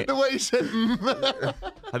what I mean. The way he said.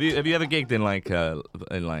 Have you ever gigged in like I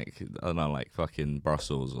don't know, like fucking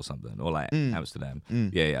Brussels or something, or like Amsterdam?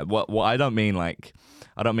 Yeah. What I don't mean like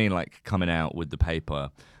coming out with the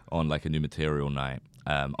paper on like a new material night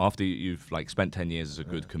after you've like spent 10 years as a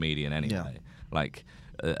good comedian anyway. Like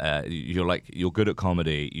you're good at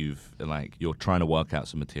comedy. You're trying to work out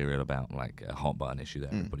some material about like a hot button issue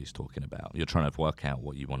that everybody's talking about. You're trying to work out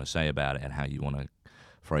what you want to say about it and how you want to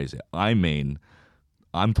phrase it. I mean,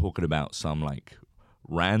 I'm talking about some like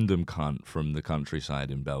random cunt from the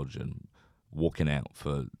countryside in Belgium walking out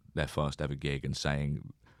for their first ever gig and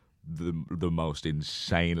saying the most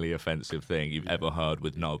insanely offensive thing you've ever heard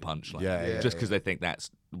with no punchline. Just because they think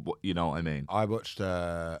that's what, you know what I mean. I watched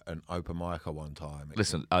an open micer one time.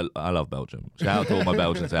 Listen, I love Belgium. Shout out to all my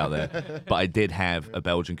Belgians out there. But I did have a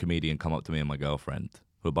Belgian comedian come up to me and my girlfriend,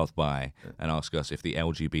 who are both bi, and ask us if the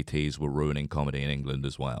LGBTs were ruining comedy in England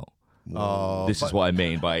as well. This is what I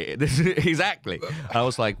mean by this. Exactly. I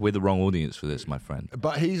was like, we're the wrong audience for this, my friend.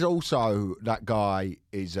 But he's also, that guy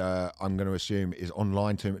is, I'm going to assume, is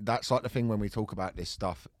online too. That's like the thing when we talk about this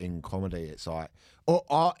stuff in comedy. It's like,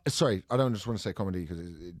 sorry, I don't just want to say comedy because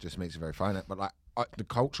it just makes it very finite, but like the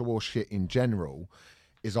culture war shit in general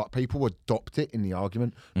is like people adopt it in the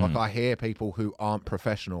argument. Like I hear people who aren't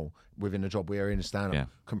professional within the job we're in, stand-up,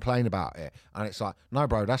 complain about it, and it's like, no,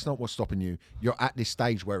 bro, that's not what's stopping you. You're at this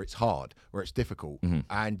stage where it's hard, where it's difficult,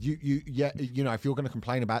 and you know, if you're going to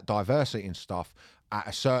complain about diversity and stuff at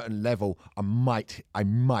a certain level, I might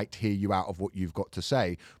hear you out of what you've got to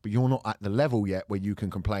say, but you're not at the level yet where you can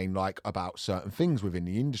complain like about certain things within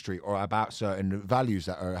the industry or about certain values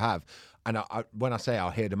that I have. And when I say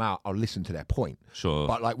I'll hear them out, I'll listen to their point. Sure.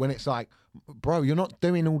 But like when it's like, bro, you're not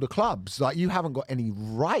doing all the clubs. Like you haven't got any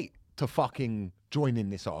right to fucking join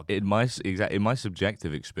in this argument. In my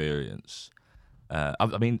subjective experience,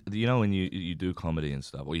 I mean, you know, when you do comedy and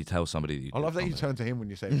stuff, or you tell somebody that you I love that you turn to him when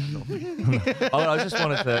you say this. I just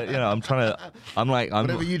wanted to, you know, I'm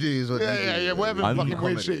whatever you do is what yeah, whatever fucking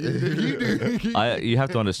weird shit you do. You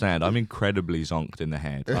have to understand, I'm incredibly zonked in the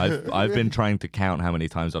head. I've been trying to count how many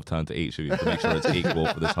times I've turned to each of you to make sure it's equal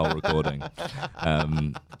for this whole recording.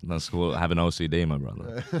 That's cool. Have an OCD, my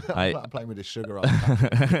brother. I'm playing with this sugar.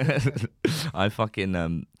 I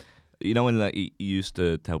fucking you know when like you used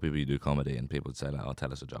to tell people you do comedy and people would say like, "Oh,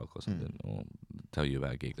 tell us a joke" or something, or tell you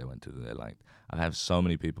about a gig they went to that they liked. I have so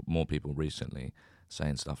many more people recently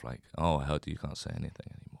saying stuff like, "Oh, I heard you can't say anything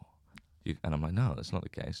anymore," and I'm like, "No, that's not the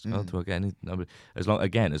case." As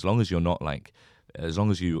long as you're not like, as long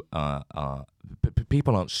as you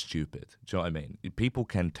people aren't stupid. Do you know what I mean? People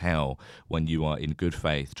can tell when you are in good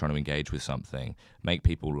faith trying to engage with something, make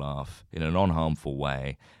people laugh in a non-harmful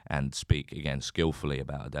way, and speak again skillfully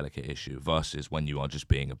about a delicate issue versus when you are just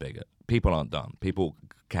being a bigot. People aren't dumb. People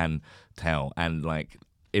can tell. And like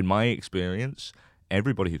in my experience,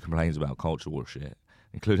 everybody who complains about culture war shit,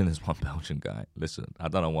 including this one Belgian guy. Listen, I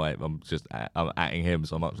don't know why I'm atting him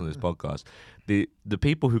so much on this podcast. The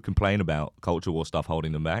people who complain about culture war stuff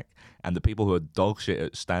holding them back, and the people who are dog shit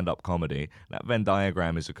at stand-up comedy, that Venn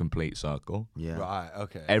diagram is a complete circle. Yeah. Right.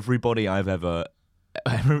 Okay. Everybody I've ever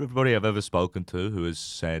spoken to who has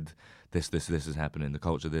said this is happening, the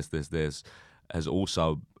culture this has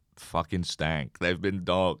also fucking stank. They've been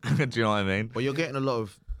dog. Do you know what I mean? Well, you're getting a lot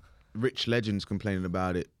of rich legends complaining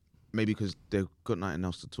about it. Maybe because they've got nothing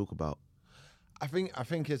else to talk about. I think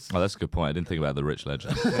it's. Oh, that's a good point. I didn't think about the rich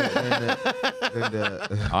legend.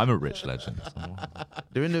 I'm a rich legend.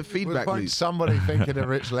 They're in the feedback loop. Somebody thinking a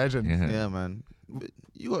rich legend. Yeah, man.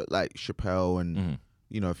 You got like Chappelle and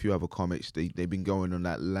you know a few other comics. They've been going on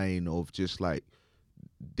that lane of just like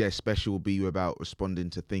their special will be about responding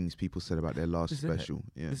to things people said about their last special.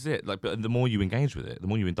 Yeah, this is it. Like, but the more you engage with it, the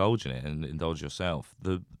more you indulge in it and indulge yourself,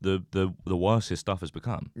 the worse his stuff has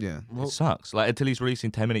become. Yeah, it sucks. Like until he's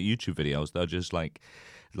releasing 10-minute YouTube videos, they're just like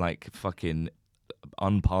fucking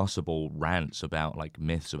unpassable rants about like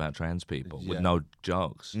myths about trans people with no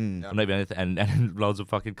jokes, not even anything, and loads of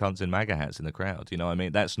fucking cunts in MAGA hats in the crowd. You know what I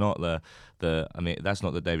mean? That's not that's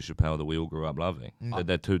not the Dave Chappelle that we all grew up loving.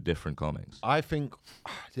 They're two different comics. I think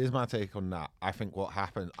here's my take on that. I think what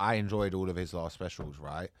happened, I enjoyed all of his last specials,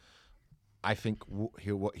 right? I think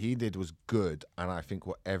what he did was good, and I think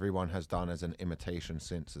what everyone has done as an imitation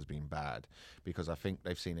since has been bad, because I think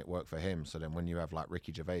they've seen it work for him. So then when you have like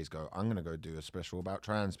Ricky Gervais go, I'm going to go do a special about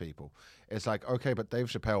trans people, it's like, okay, but Dave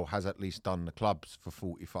Chappelle has at least done the clubs for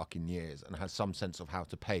 40 fucking years and has some sense of how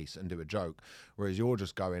to pace and do a joke, whereas you're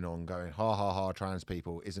just going ha ha ha, trans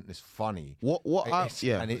people, isn't this funny? You're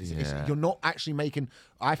not actually making.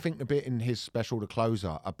 I think the bit in his special, The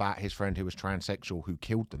Closer, about his friend who was transsexual who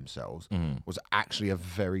killed themselves was actually a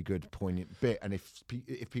very good poignant bit. And if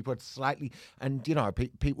people had slightly, and you know, if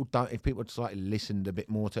people had slightly listened a bit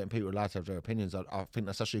more to it and people would like to have their opinions, I think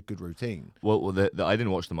that's actually a good routine. Well, I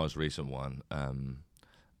didn't watch the most recent one,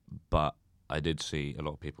 but I did see a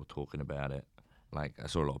lot of people talking about it. Like, I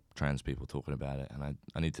saw a lot of trans people talking about it, and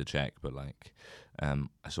I need to check, but like,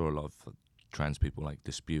 I saw a lot of trans people like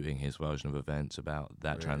disputing his version of events about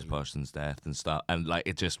that trans person's death and stuff, and like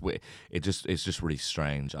it's just really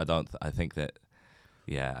strange. I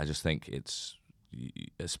just think it's,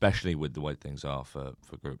 especially with the way things are for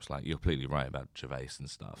groups, like you're completely right about Gervais and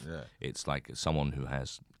stuff. Yeah. It's like someone who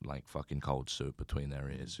has like fucking cold soup between their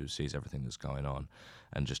ears, who sees everything that's going on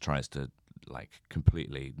and just tries to like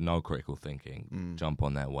completely no critical thinking jump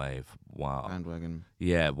on that wave while bandwagon.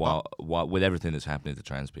 Yeah, while with everything that's happening to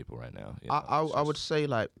trans people right now. You know, I would say,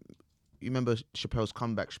 like, you remember Chappelle's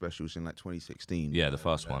comeback specials in like 2016? Yeah, the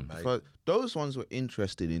first one. Those ones were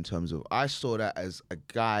interesting in terms of, I saw that as a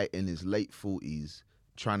guy in his late 40s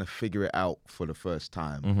trying to figure it out for the first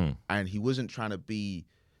time. And he wasn't trying to be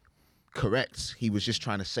correct. He was just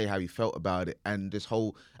trying to say how he felt about it. And this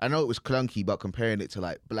whole, I know it was clunky, but comparing it to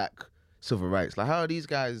like black civil rights, like how are these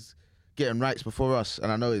guys getting rights before us?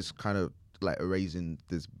 And I know it's kind of like erasing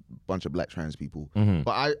this bunch of black trans people,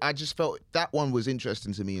 but I just felt that one was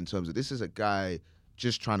interesting to me in terms of, this is a guy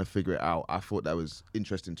just trying to figure it out. I thought that was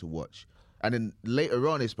interesting to watch. And then later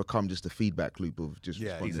on, it's become just a feedback loop of just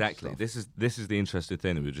exactly. This is the interesting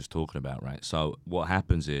thing that we were just talking about, right? So what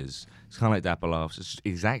happens is, it's kind of like Dapper Laughs. It's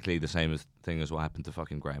exactly the same thing as what happened to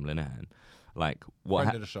fucking Graham Linehan. Like what?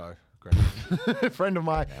 Friend of the show. friend of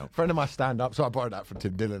my stand-up. So I borrowed that from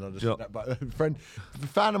Tim Dillon. But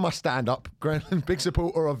fan of my stand-up, big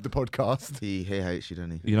supporter of the podcast. He hates you,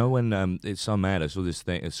 doesn't he? You know, when it's so mad. I saw this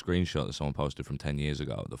thing, a screenshot that someone posted from 10 years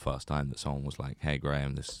ago. The first time that someone was like, "Hey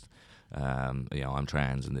Graham, this, you know, I'm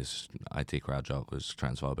trans, and this IT crowd joke was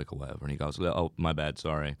transphobic or whatever." And he goes, "Oh, my bad,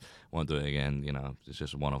 sorry, won't do it again. You know, it's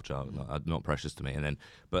just a one-off joke, not precious to me." And then,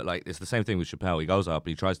 but like, it's the same thing with Chappelle. He goes up,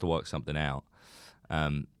 he tries to work something out.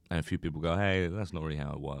 And a few people go, "Hey, that's not really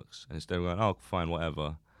how it works." And instead of going, "Oh, fine,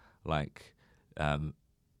 whatever," like,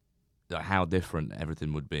 how different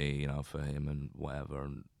everything would be, you know, for him and whatever,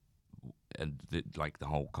 and like the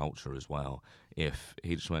whole culture as well. If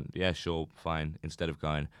he just went, "Yeah, sure, fine," instead of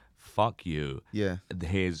going, "Fuck you." Yeah.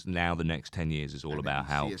 Here's now the next 10 years is all about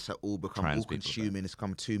how it's all become all consuming. It's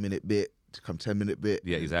come 2-minute bit. To come 10-minute bit,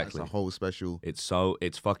 yeah, exactly. It's a whole special.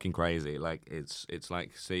 It's fucking crazy. Like it's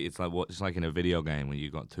like in a video game when you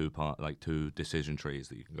got two decision trees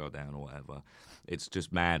that you can go down or whatever. It's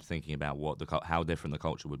just mad thinking about how different the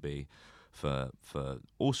culture would be for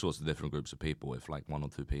all sorts of different groups of people. If like one or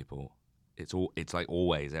two people, it's like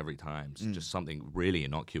always every time. It's just something really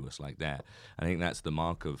innocuous like that. I think that's the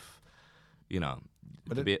mark of, you know.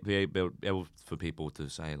 But be able for people to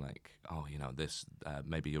say like, "Oh, you know, this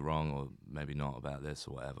maybe you're wrong or maybe not about this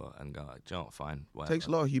or whatever," and go, like, "Oh, fine, whatever." Takes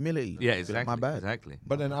a lot of humility. Yeah, exactly. My bad. Exactly.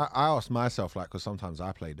 But then I asked myself, like, because sometimes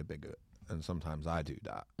I play the bigot and sometimes I do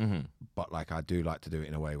that. But like, I do like to do it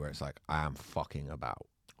in a way where it's like, I am fucking about.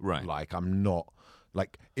 Right. Like, I'm not,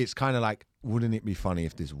 like, it's kind of like, wouldn't it be funny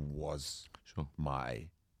if this was my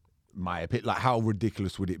opinion? Like, how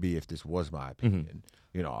ridiculous would it be if this was my opinion?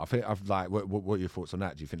 You know, I think I've like, what are your thoughts on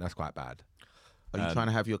that? Do you think that's quite bad? Are you trying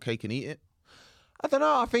to have your cake and eat it? I don't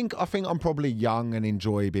know. I think I'm probably young and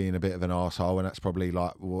enjoy being a bit of an arsehole, and that's probably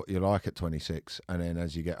like what you're like at 26. And then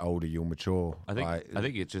as you get older, you'll mature. I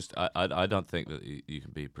think it's just I don't think that you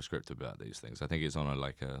can be prescriptive about these things. I think it's on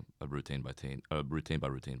a routine by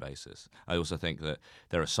routine basis. I also think that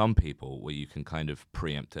there are some people where you can kind of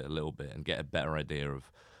preempt it a little bit and get a better idea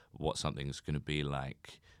of what something's going to be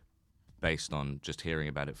like based on just hearing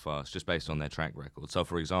about it first, just based on their track record. So,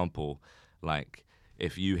 for example, like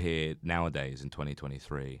if you hear nowadays in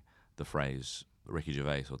 2023 the phrase Ricky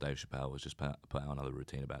Gervais or Dave Chappelle was just put out another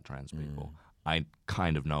routine about trans people, I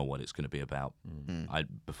kind of know what it's going to be about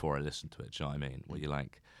before I listen to it. Do you know what I mean? Where you're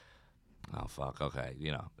like, oh fuck, okay,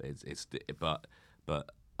 you know, but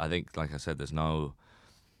I think, like I said, there's no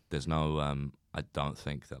I don't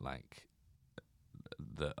think that like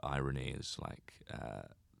the irony is like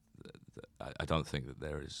I don't think that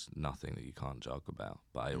there is nothing that you can't joke about,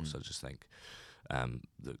 but I also just think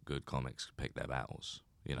that good comics pick their battles,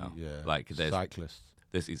 you know. Like there's cyclists.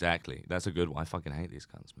 Exactly. That's a good one. I fucking hate these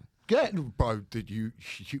cunts, man. Bro, did you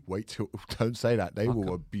wait till, don't say that. They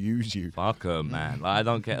will abuse you. Fuck 'em, man. Like, I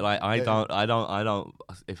don't care. Like, I don't,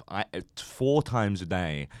 if 4 times a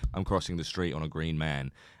day, I'm crossing the street on a green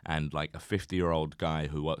man and like a 50-year-old guy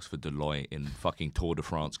who works for Deloitte in fucking Tour de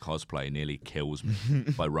France cosplay nearly kills me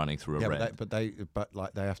by running through a red. But they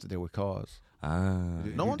have to deal with cars.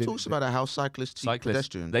 No one talks about how cyclists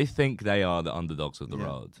pedestrians. They think they are the underdogs of the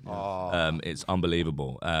road. It's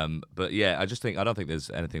unbelievable. But yeah, I don't think there's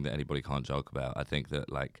anything that anybody can't joke about. I think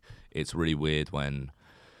that like it's really weird when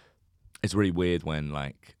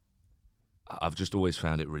like I've just always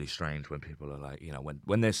found it really strange when people are like, you know,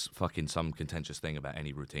 when there's fucking some contentious thing about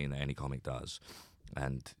any routine that any comic does,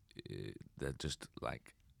 and they're just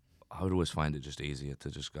like, I would always find it just easier to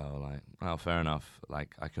just go like, oh, fair enough.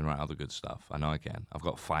 Like, I can write other good stuff. I know I can. I've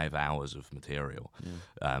got 5 hours of material.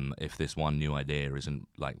 If this one new idea isn't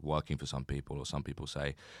like working for some people, or some people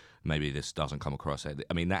say maybe this doesn't come across.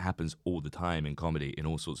 I mean, that happens all the time in comedy in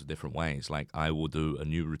all sorts of different ways. Like, I will do a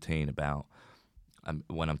new routine about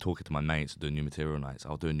when I'm talking to my mates, doing new material nights.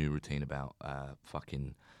 I'll do a new routine about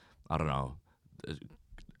fucking, I don't know,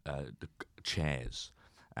 the chairs,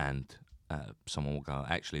 and someone will go,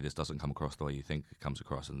 actually, this doesn't come across the way you think it comes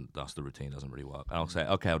across, and thus the routine doesn't really work. And I'll say,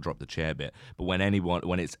 okay, I'll drop the chair bit. But when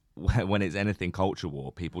it's anything culture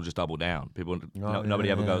war, people just double down.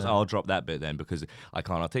 Nobody ever goes, oh, I'll drop that bit then because I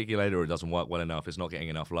can't articulate it, or it doesn't work well enough, it's not getting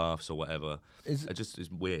enough laughs or whatever. It's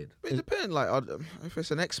weird. It depends. Like, if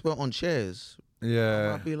it's an expert on chairs,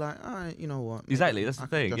 I'd be like, all right, you know what? Exactly, that's the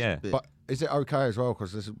thing, yeah. But is it okay as well?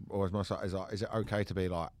 Because this is always my side. Is it okay to be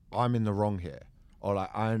like, I'm in the wrong here? Or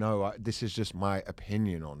like, I know this is just my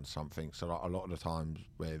opinion on something. So like a lot of the times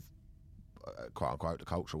with quote unquote the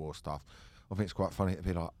culture war stuff, I think it's quite funny to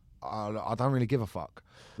be like, I don't really give a fuck.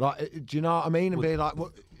 Like, do you know what I mean? And be like,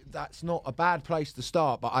 well, that's not a bad place to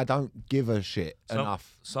start, but I don't give a shit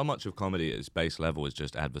enough. So much of comedy at its base level is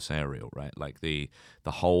just adversarial, right? Like the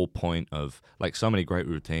whole point of like so many great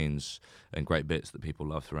routines and great bits that people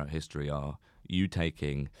love throughout history are you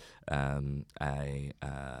taking a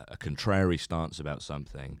contrary stance about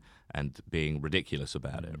something and being ridiculous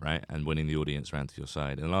about it, right? And winning the audience around to your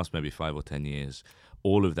side. In the last maybe 5 or 10 years,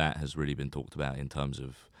 all of that has really been talked about in terms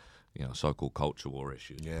of, you know, so-called culture war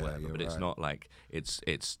issues, or whatever. But it's not like it's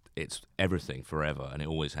everything forever, and it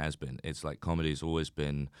always has been. It's like comedy's always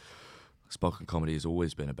been. Spoken comedy has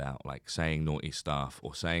always been about like saying naughty stuff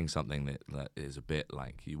or saying something that is a bit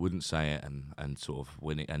like you wouldn't say it, and sort of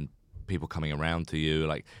winning and people coming around to you.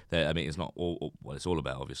 Like, I mean, it's not all what it's all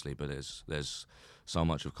about, obviously, but there's so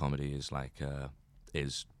much of comedy is like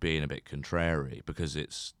is being a bit contrary, because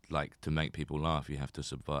it's like to make people laugh, you have to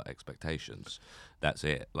subvert expectations. That's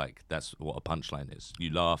it. Like, that's what a punchline is.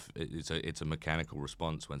 You laugh. It's a mechanical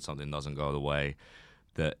response when something doesn't go the way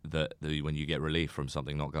that when you get relief from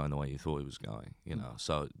something not going the way you thought it was going. You know,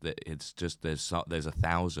 so it's just there's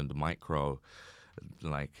 1,000 micro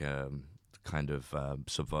like kind of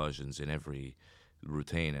subversions in every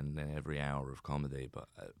routine and in every hour of comedy, but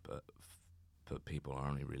people are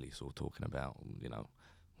only really sort of talking about, you know,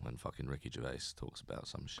 when fucking Ricky Gervais talks about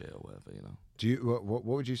some shit or whatever, you know. Do you what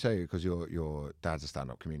would you say? Because your dad's a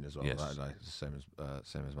stand-up comedian as well, yes. right? Like same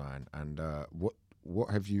as mine. And what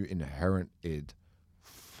have you inherited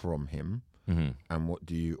from him? Mm-hmm. And what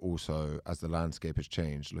do you also, as the landscape has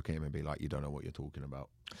changed, look at him and be like, you don't know what you're talking about?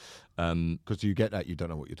 Because you get that you don't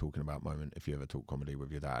know what you're talking about moment if you ever talk comedy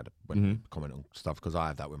with your dad when you comment on stuff. Because I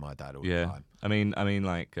have that with my dad all the time. I mean,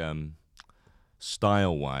 like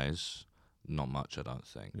style-wise, not much, I don't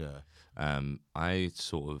think. Yeah. I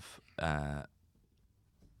sort of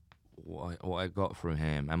what I got from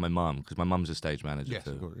him and my mum, because my mum's a stage manager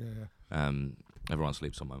too. Cool. Yeah. Everyone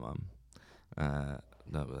sleeps on my mum.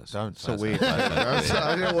 No, that's so weird.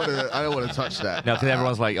 I don't want to touch that. No, because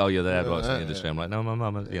everyone's like, "Oh, you're the dad works in the industry." I'm like, "No, my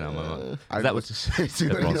mum, you know, my mum." That was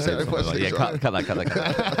everyone said something like, "Yeah, cut that."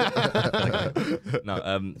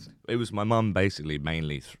 No, it was my mum basically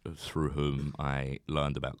mainly through whom I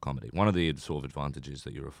learned about comedy. One of the sort of advantages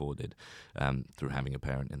that you're afforded through having a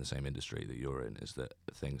parent in the same industry that you're in is that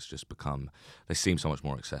things just they seem so much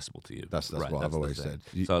more accessible to you. That's what I've always said.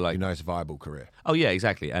 So like, it's a viable career. Oh yeah,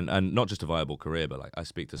 exactly, and not just a viable career, but like I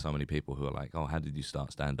speak to so many people who are like, "Oh, how did you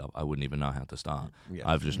start stand up?" I wouldn't even know how to start. Yeah.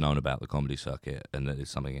 I've just known about the comedy circuit, and that it's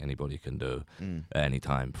something anybody can do at any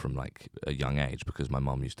time from like a young age, because my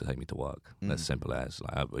mum used to take me to work. That's simple as.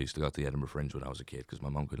 Like, I used to go to the Edinburgh Fringe when I was a kid because my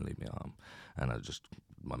mum couldn't leave me at home, and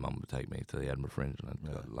my mum would take me to the Edinburgh Fringe, and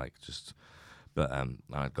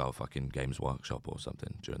I'd go fucking Games Workshop or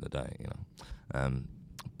something during the day, you know.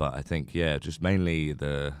 But I think just mainly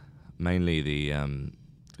the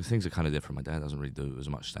things are kind of different. My dad doesn't really do as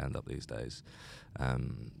much stand up these days,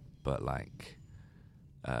 but like,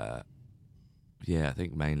 I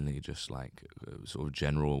think mainly just like sort of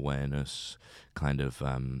general awareness, kind of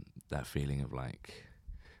that feeling of like,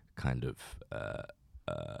 kind of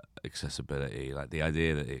accessibility, like the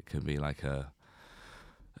idea that it can be like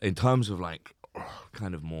in terms of like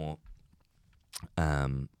kind of more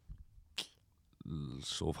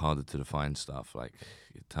sort of harder to define stuff, like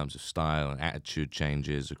in terms of style and attitude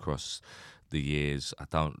changes across the years. I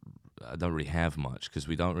don't really have much, because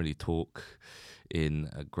we don't really talk in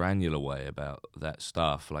a granular way about that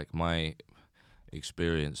stuff. Like my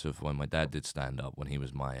experience of when my dad did stand up when he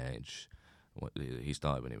was my age, he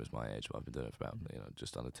started when he was my age, but I've been doing it for about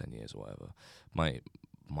just under 10 years or whatever.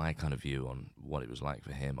 My kind of view on what it was like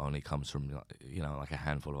for him only comes from like a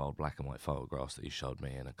handful of old black and white photographs that he showed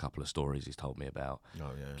me, and a couple of stories he's told me about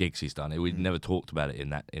gigs he's done. We never talked about it in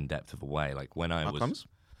that in depth of a way. Like when I was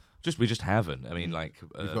we just haven't. I mean, like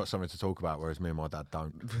you've got something to talk about, whereas me and my dad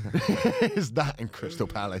don't. It's that in Crystal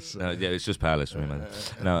Palace. Yeah, it's just Palace for me, man.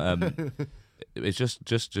 No, it's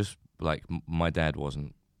just like my dad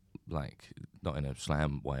wasn't like, not in a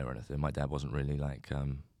slam way or anything. My dad wasn't really like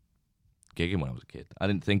gigging when I was a kid. I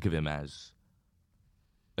didn't think of him as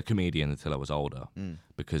a comedian until I was older,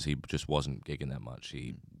 because he just wasn't gigging that much.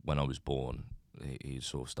 When I was born, he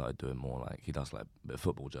sort of started doing more like, he does like a bit of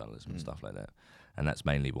football journalism and stuff like that, and that's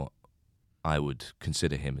mainly what I would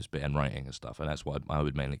consider him as, and writing and stuff, and that's what I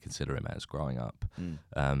would mainly consider him as growing up.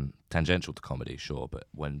 Tangential to comedy, sure, but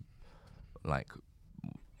when like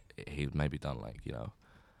he'd maybe done like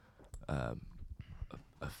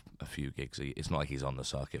a few gigs. It's not like he's on the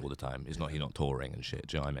circuit all the time. He's not touring and shit.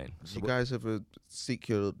 Do you know what I mean? Did you guys ever seek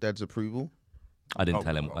your dad's approval? I didn't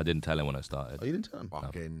tell him. I didn't tell him when I started. Oh, you didn't tell him?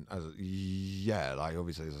 Fucking, like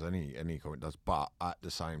obviously as any comic does, but at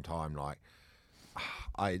the same time, like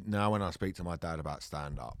when I speak to my dad about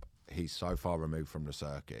stand up, he's so far removed from the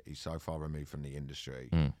circuit. He's so far removed from the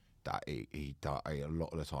industry that he a lot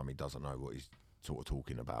of the time he doesn't know what he's sort of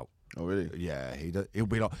talking about. Oh really? Yeah, he'll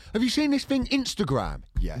be like, "Have you seen this thing, Instagram?"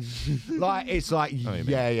 Yes. Like it's like,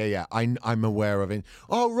 yeah. I'm aware of it.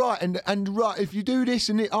 Oh right, and right, if you do this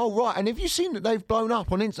and it, oh right, and have you seen that they've blown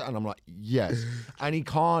up on Insta? And I'm like, yes. And he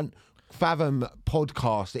can't fathom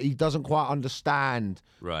podcast. He doesn't quite understand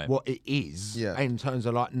what it is in terms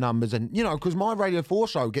of like numbers, and because my Radio 4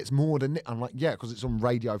 show gets more than it. I'm like, because it's on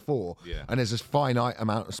Radio 4 and there's this finite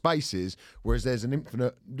amount of spaces, whereas there's an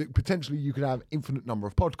potentially you could have infinite number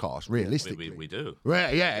of podcasts realistically. We do.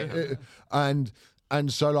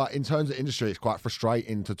 And so like in terms of industry, it's quite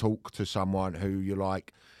frustrating to talk to someone who you're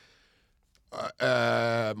like,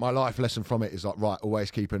 my life lesson from it is like, right,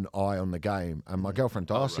 always keep an eye on the game. And my girlfriend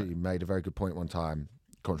Darcy made a very good point one time,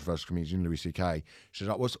 controversial comedian Louis C.K. She's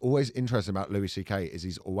like, what's always interesting about Louis C.K. is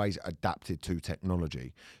he's always adapted to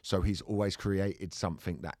technology. So he's always created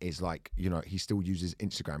something that is like, he still uses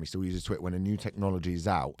Instagram, he still uses Twitter. When a new technology is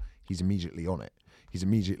out, he's immediately on it. He's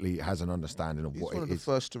immediately has an understanding of what it is. He's one of the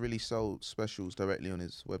first to really sell specials directly on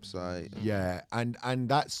his website. Yeah, and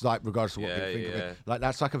that's like, regardless of what people think of it, like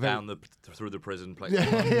that's like a very through the prison place.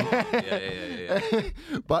 Yeah.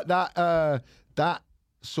 But that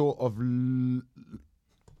sort of and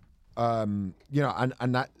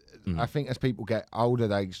that I think as people get older,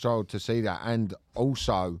 they struggle to see that, and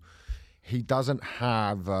also he doesn't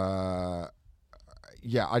have. I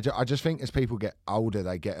just think as people get older,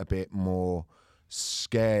 they get a bit more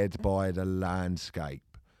scared by the landscape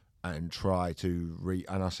and try to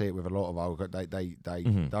and I see it with a lot of old, they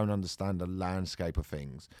don't understand the landscape of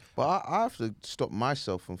things. But I have to stop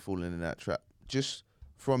myself from falling in that trap. Just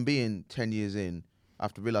from being 10 years in, I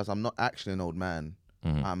have to realise I'm not actually an old man.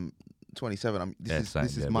 I'm 27. This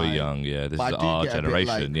is my. We're young, yeah. This is our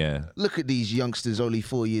generation, yeah. Look at these youngsters only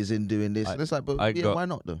 4 years in doing this. And it's like, but why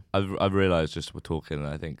not though? I've realised just we're talking, and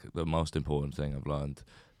I think the most important thing I've learned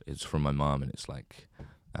is from my mum, and it's like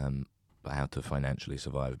how to financially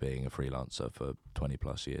survive being a freelancer for 20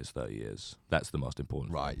 plus years, 30 years. That's the most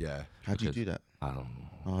important Right, thing. yeah. How do you do that? I don't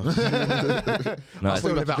know. I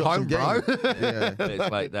still live at home, bro. Yeah.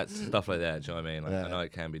 It's like that's stuff like that. Do you know what I mean? Like, I know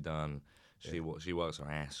it can be done. She works her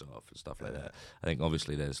ass off and stuff like that. I think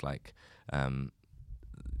obviously there's like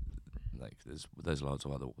there's lots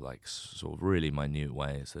of other like sort of really minute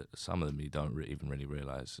ways that some of them you don't even really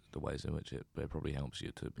realize the ways in which it probably helps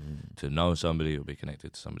you to know somebody or be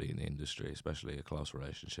connected to somebody in the industry, especially a close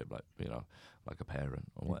relationship like like a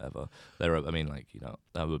parent or whatever.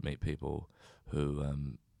 I would meet people who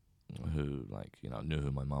like knew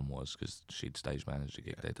who my mum was because she'd stage managed a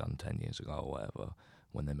gig they'd done 10 years ago or whatever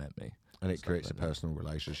when they met me. And it creates a personal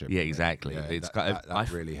relationship. Yeah, exactly. Yeah, it's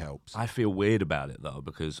that really helps. I feel weird about it though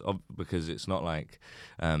because it's not like,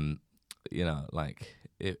 it's not like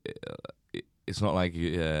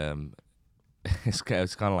you. It's kind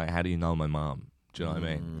of like, how do you know my mum? Do you know what I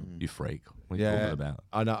mean? You freak. What are you talking about?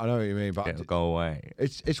 I know what you mean, but go away.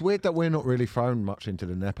 It's weird that we're not really thrown much into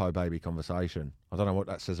the nepo baby conversation. I don't know what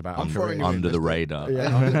that says about I'm throwing under the radar.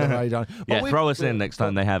 Yeah, under the radar. Yeah, throw us in next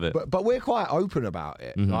time they have it. But we're quite open about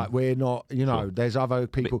it. Like we're not, there's other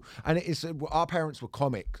people, and it's our parents were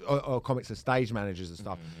comics and stage managers and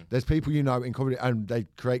stuff. There's people in comedy and they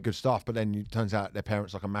create good stuff, but then it turns out their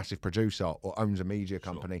parents like a massive producer or owns a media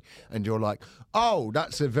company, and you're like, oh,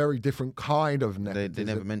 that's a very different kind of nepotism. They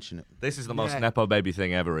never mention it. This is the most nepo baby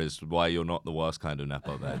thing ever. Is why you're not the worst kind of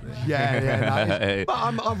nepo baby. But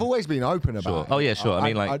I've always been open about it. Oh yeah, sure.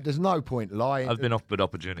 I mean, there's no point lying. I've been offered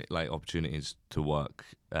opportunities to work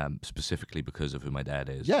specifically because of who my dad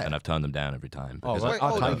is, and I've turned them down every time. I'll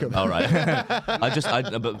take them. All right.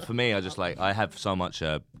 But for me, I have so much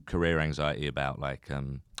career anxiety about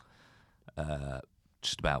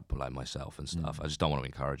just about like myself and stuff. I just don't want to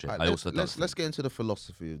encourage it. Right, let's get into the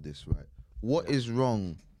philosophy of this, right? What is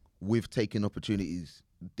wrong with taking opportunities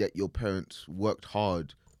that your parents worked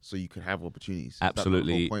hard so you could have opportunities? Absolutely. Is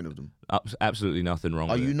that the whole point of them? Absolutely nothing wrong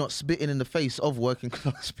with it. Are you not spitting in the face of working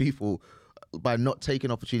class people by not taking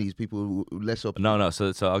opportunities, people less opportunities?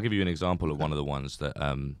 No. So I'll give you an example of one of the ones that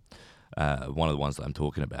I'm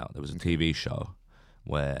talking about. There was a TV show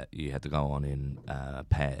where you had to go on in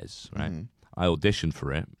pairs, right? I auditioned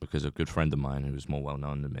for it because a good friend of mine who was more well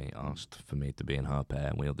known than me asked for me to be in her pair,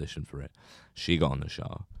 and we auditioned for it. She got on the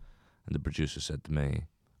show, and the producer said to me,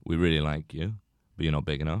 "We really like you, but you're not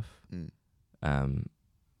big enough.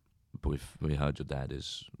 But we heard your dad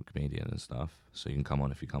is a comedian and stuff, so you can come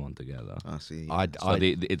on if you come on together." I see.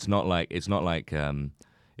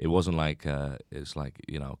 It wasn't like it's like,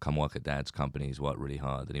 come work at dad's company, he's worked really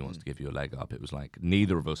hard and he wants to give you a leg up. It was like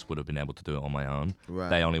neither of us would have been able to do it on my own. Right.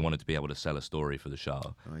 They only wanted to be able to sell a story for the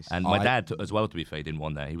show. And my dad as well, to be fair, he didn't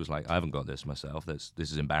want that. He was like, I haven't got this myself. This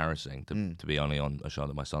is embarrassing to be only on a show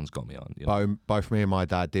that my son's got me on. Both me and my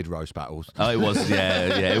dad did roast battles. Oh, it was,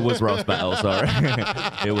 it was roast battle, sorry.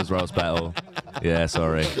 It was roast battle. Yeah,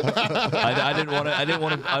 sorry. I didn't want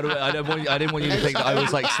you to think that I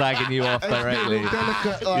was like slagging you off directly.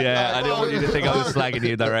 Yeah, I didn't want you to think I was slagging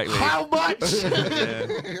you directly. How much?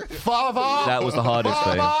 Father! That was the hardest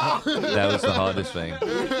thing. That was the hardest thing.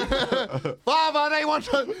 Father, they want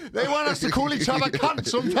us to call each other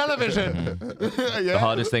cunts on television. The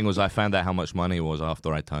hardest thing was I found out how much money it was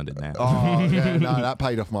after I turned it down. Oh, yeah, no, that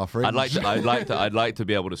paid off my fringe. I'd like to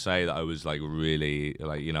be able to say that I was like really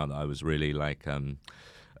that I was really like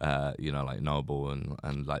like noble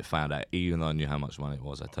and like found out, even though I knew how much money it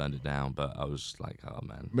was, I turned it down. But I was like, oh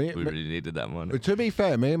man, we really needed that money. To be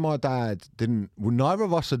fair, me and my dad neither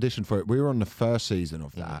of us auditioned for it. We were on the first season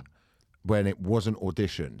of that when it wasn't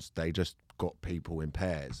auditions. They just got people in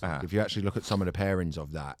pairs. If you actually look at some of the pairings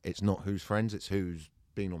of that, it's not who's friends, it's who's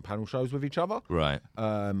been on panel shows with each other. Right.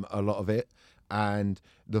 A lot of it. And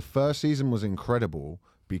the first season was incredible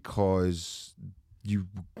because you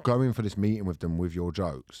go in for this meeting with them with your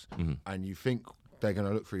jokes and you think they're going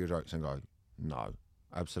to look through your jokes and go, no,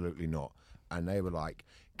 absolutely not. And they were like,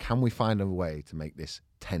 can we find a way to make this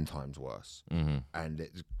 10 times worse? And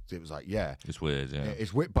it was like, yeah. It's weird, yeah.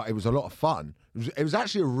 It's weird, but it was a lot of fun. It was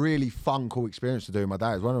actually a really fun, cool experience to do with my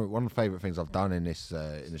dad. It was one of the favourite things I've done in this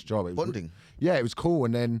job. It was bonding. Yeah, it was cool.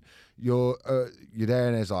 And then you're there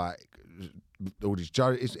and there's like all these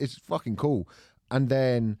jokes. It's fucking cool. And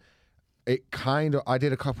then I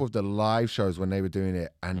did a couple of the live shows when they were doing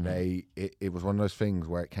it, and it was one of those things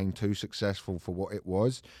where it came too successful for what it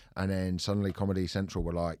was, and then suddenly Comedy Central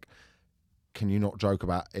were like, can you not joke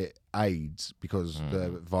about it AIDS because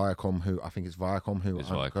the Viacom, who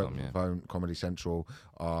own Comedy Central,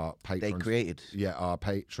 are patrons. They created. Yeah, are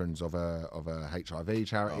patrons of a HIV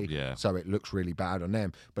charity. Oh, yeah. So it looks really bad on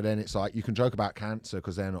them. But then it's like you can joke about cancer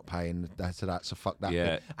because they're not paying to that. So fuck that.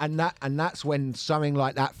 Yeah. And that's when something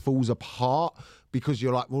like that falls apart. Because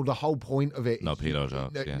you're like, well, the whole point of it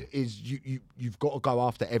is you've got to go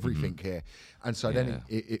after everything here. And so then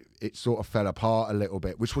it sort of fell apart a little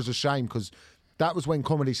bit, which was a shame because that was when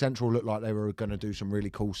Comedy Central looked like they were going to do some really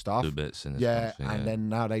cool stuff. Do bits in this country, and then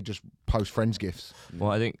now they just post friends gifts. Well,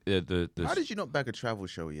 I think How did you not bag a travel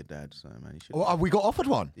show with your dad? So, man, well, we got offered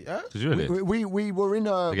one. Yeah. Did you really? We were in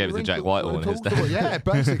a. They gave it to Jack Whitehall and his dad. Yeah,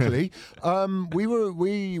 basically.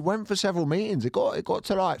 We went for several meetings. It got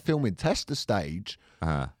to like filming Tester stage,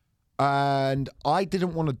 and I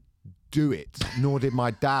didn't want to do it, nor did my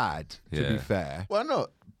dad. To be fair, why not?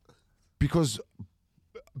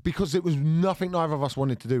 Because it was nothing neither of us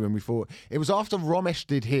wanted to do when we thought. It was after Ramesh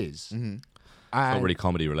did his. Mm-hmm. It's not really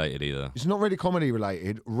comedy related either. It's not really comedy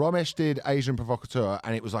related. Ramesh did Asian Provocateur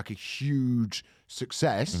and it was like a huge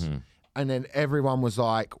success. Mm-hmm. And then everyone was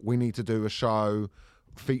like, we need to do a show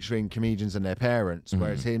featuring comedians and their parents,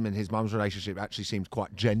 whereas him and his mum's relationship actually seemed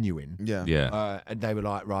quite genuine. And they were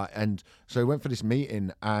like, right. And so we went for this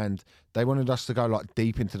meeting and they wanted us to go like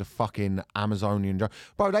deep into the fucking Amazonian jungle.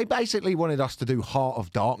 Bro, they basically wanted us to do Heart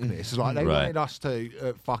of Darkness. Like they wanted us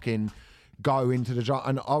to fucking go into the jungle.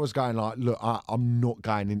 And I was going like, look, I'm not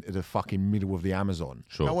going into the fucking middle of the Amazon.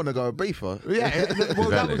 Sure. I want to go a briefer. Yeah.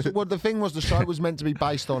 Well, the thing was the show was meant to be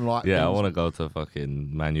based on like... Yeah, I want to go to fucking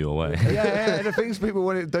Manual Way. Yeah. The things people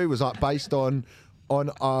wanted to do was like based on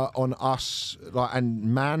us like and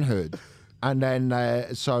manhood. And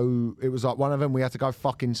then, so it was like one of them, we had to go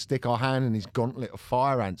fucking stick our hand in his gauntlet of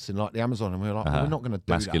fire ants in like the Amazon. And we were like, we're not going to do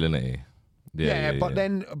masculinity. that.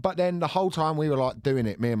 But then the whole time we were like doing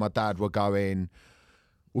it, me and my dad were going,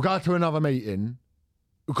 we'll go to another meeting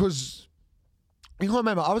because you gotta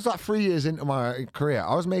remember, I was like 3 years into my career.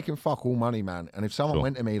 I was making fuck all money, man. And if someone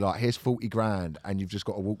went to me like, here's 40 grand and you've just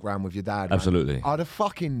got to walk around with your dad, absolutely, man, I'd have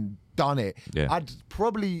fucking done it. Yeah. I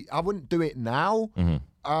wouldn't do it now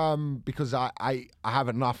because I have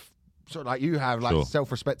enough. Sort of like you have, like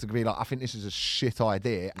self-respect to be like, I think this is a shit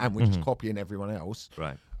idea, and we're just copying everyone else.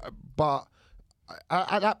 Right. But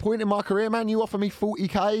at that point in my career, man, you offer me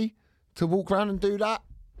 40k to walk around and do that.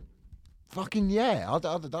 Fucking yeah, I'd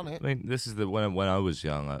have done it. I mean, this is when I was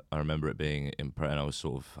young. I remember it being and I was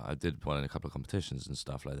I did one in a couple of competitions and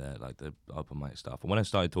stuff like that, like the open mic stuff. And when I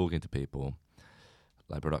started talking to people,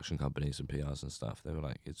 like production companies and PRs and stuff, they were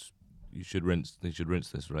like, you should rinse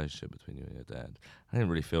this relationship between you and your dad. I didn't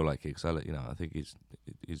really feel like it because I think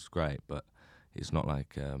he's great, but it's not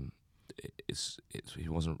like he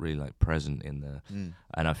wasn't really like present in the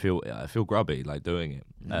and I feel grubby like doing it.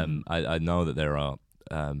 I know that there are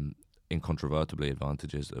incontrovertibly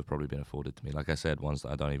advantages that have probably been afforded to me, like I said, ones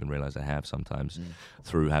that I don't even realize I have sometimes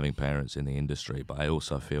through having parents in the industry. But I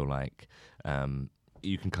also feel like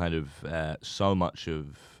you can kind of so much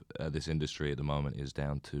of this industry at the moment is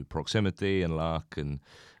down to proximity and luck and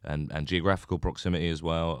geographical proximity as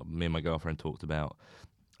well. Me and my girlfriend talked about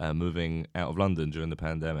moving out of London during the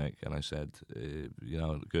pandemic, and I said,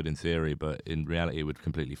 good in theory, but in reality it would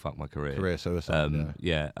completely fuck my career. Career suicide.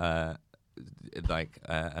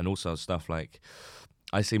 And also stuff like,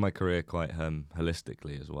 I see my career quite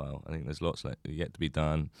holistically as well. I think there's lots yet to be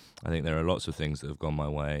done. I think there are lots of things that have gone my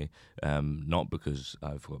way, not because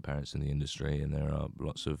I've got parents in the industry, and there are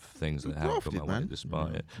lots of things that haven't gone my way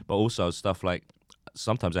despite it. But also stuff like,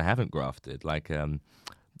 sometimes I haven't grafted. Like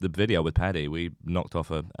the video with Paddy, we knocked off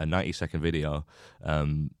a 90-second video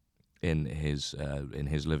in his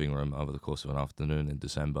living room over the course of an afternoon in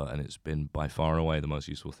December, and it's been by far and away the most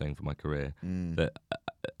useful thing for my career. That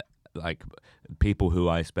like people who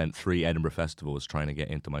I spent 3 Edinburgh festivals trying to get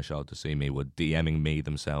into my show to see me were DMing me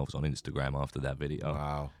themselves on Instagram after that video.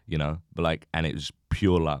 Wow. But and it was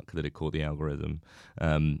pure luck that it caught the algorithm.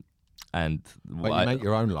 And but you make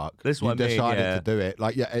your own luck. This one decided to do it.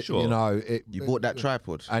 Like, you bought that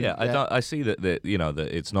tripod. And I see that that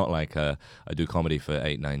it's not like I do comedy for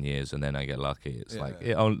 8-9 years and then I get lucky. It's like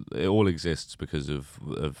it all exists because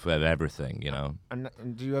of everything, And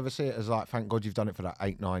do you ever see it as like, thank God you've done it for that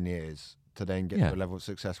 8-9 years to then get to a level of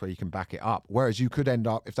success where you can back it up? Whereas you could end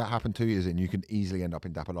up, if that happened 2 years in, you can easily end up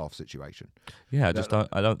in Dapper Laugh situation. Yeah,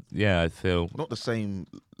 I feel not the same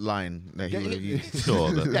line that he would have used.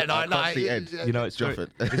 Sure.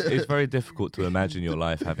 It's very difficult to imagine your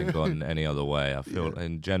life having gone any other way. I feel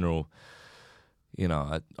in general,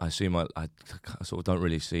 I see I sort of don't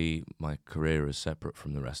really see my career as separate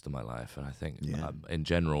from the rest of my life. And I think in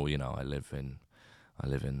general, I I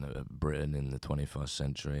live in Britain in the 21st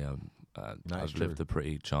century. I've lived a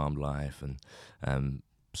pretty charmed life, and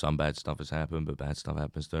some bad stuff has happened, but bad stuff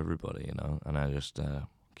happens to everybody, you know. And I just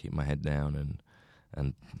keep my head down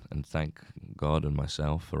and thank God and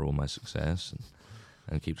myself for all my success,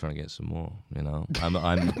 and keep trying to get some more, you know. I'm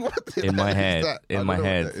in my head. In my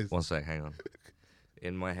head. 1 sec, hang on.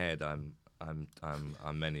 In my head, I'm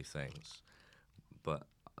many things, but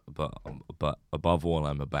above all,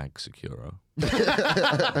 I'm a bank securo.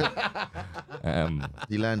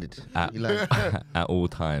 He landed. At all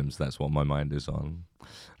times, that's what my mind is on.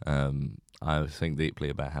 I think deeply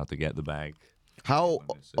about how to get the bag. How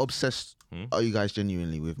obsessed are you guys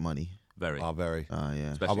genuinely with money? Very. Very.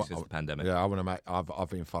 Yeah. Especially since the pandemic. Yeah, I want to make. I've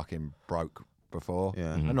been fucking broke before.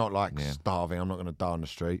 Yeah. And not like starving. I'm not going to die on the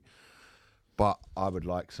street. But I would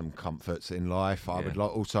like some comforts in life. I would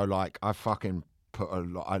also like. I fucking put a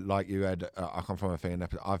lot. Like you had. I come from a thing.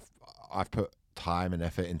 I've put time and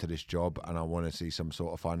effort into this job, and I want to see some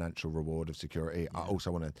sort of financial reward of security. I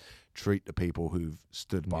also want to treat the people who've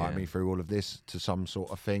stood by me through all of this to some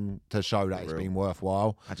sort of thing to show that it's been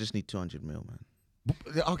worthwhile. I just need 200 mil, man.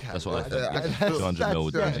 Okay, that's what I think. 200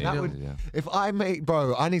 mil. If I make,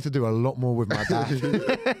 bro, I need to do a lot more with my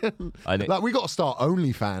dad. Like we got to start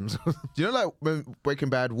OnlyFans. Do you know, like when Breaking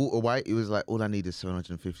Bad, Walter White, he was like, all I need is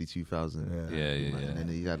 752,000. Yeah. And then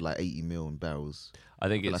he had like 80 mil in barrels. I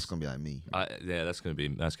think that's gonna be like me. That's gonna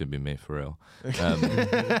be me for real.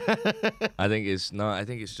 I think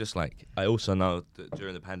it's just like, I also know that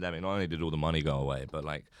during the pandemic, not only did all the money go away, but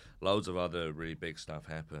like loads of other really big stuff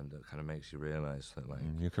happened that kind of makes you realize that like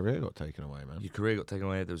your career got taken away, man. Your career got taken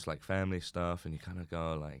away. There was like family stuff, and you kind of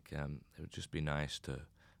go like, it would just be nice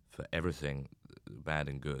for everything bad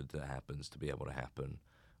and good that happens to be able to happen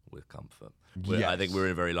with comfort. Yes. I think we're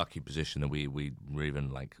in a very lucky position that we're even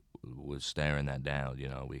like we're staring that down. You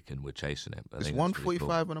know, we're chasing it. It's 1:45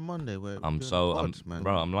 cool. On a Monday. I'm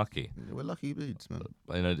lucky. We're lucky dudes, man.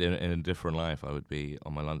 In a different life, I would be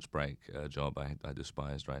on my lunch break, a job I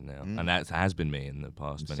despised right now, and that has been me in the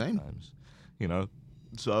past many times. You know,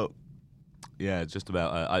 so yeah, it's just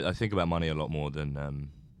about. I think about money a lot more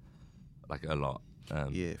than like a lot.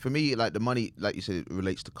 Yeah, for me, like the money, like you said, it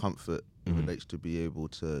relates to comfort. It relates to be able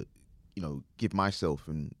to, you know, give myself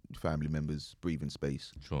and family members breathing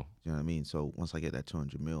space. Sure. You know what I mean? So once I get that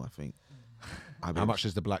 200 mil, I think. How much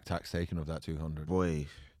is the black tax taken of that 200? Boy,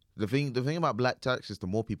 the thing about black tax is the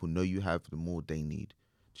more people know you have, the more they need.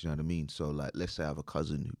 Do you know what I mean? So like, let's say I have a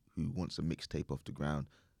cousin who wants a mixtape off the ground.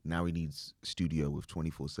 Now he needs a studio with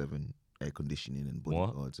 24/7 air conditioning and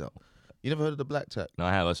bodyguards out. You never heard of the black tax? No,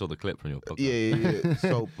 I have. I saw the clip from your podcast. Yeah.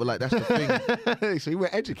 So, but like that's the thing. So you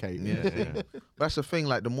were educated. Yeah. But that's the thing.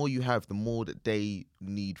 Like the more you have, the more that they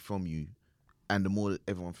need from you, and the more that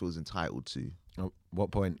everyone feels entitled to.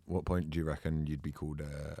 What point do you reckon you'd be called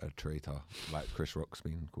a traitor, like Chris Rock's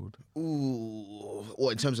been called? Ooh,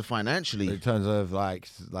 what in terms of financially? In terms of like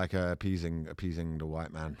appeasing the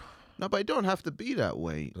white man. No, but it don't have to be that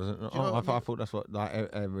way. I thought that's what like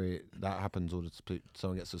that happens all the time.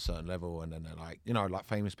 Someone gets to a certain level, and then they're like, you know, like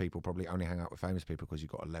famous people probably only hang out with famous people because you've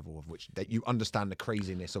got a level of which that you understand the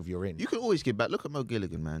craziness of you're in. You can always give back. Look at Mo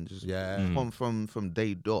Gilligan, man. Just from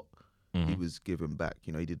day dot, he was giving back.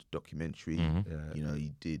 You know, he did a documentary. You know,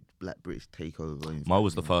 he did Black British Takeover. Mo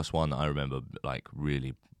was the first one that I remember, like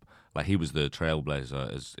really. Like he was the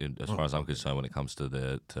trailblazer as far as I'm concerned when it comes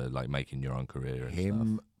to like making your own career and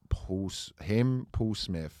stuff. Paul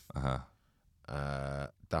Smith,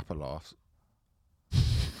 Dapper Laughs.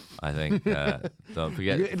 I think don't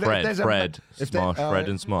forget Fred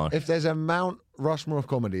and Smash. If there's a Mount Rushmore of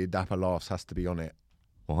comedy, Dapper Laughs has to be on it.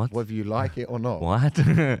 What? Whether you like it or not. What?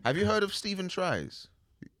 Have you heard of Stephen Tries?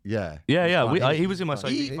 Yeah. He was in my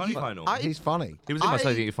Funny final. He's funny. He was in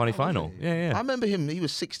my Funny final. Yeah. I remember him. He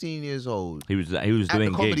was 16 years old. He was doing at the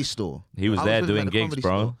comedy gigs. Store. He was there doing gigs,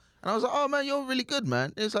 bro. Store. And I was like, oh man, you're really good,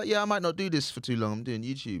 man. It's like, yeah, I might not do this for too long. I'm doing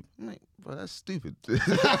YouTube. I'm like, bro, that's stupid.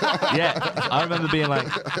 Yeah, I remember being like,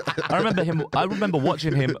 I remember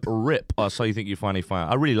watching him rip. Oh, So You Think You're Funny?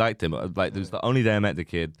 I really liked him. Like, it was the only day I met the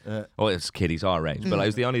kid. It's a kid, he's our age. But like, it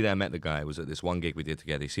was the only day I met the guy. It was at this one gig we did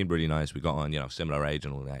together. He seemed really nice. We got on, you know, similar age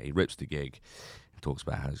and all that. He rips the gig. Talks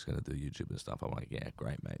about how he's going to do YouTube and stuff. I'm like, yeah,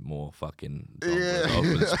 great, mate. More fucking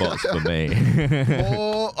open spots for me.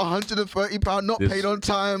 More £130 not paid on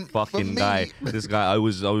time. Fucking guy. This guy, I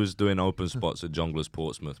was doing open spots at Jongleurs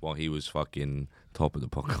Portsmouth while he was fucking top of the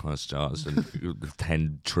podcast charts and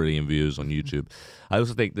 10 trillion views on YouTube. I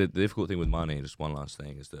also think that the difficult thing with money, just one last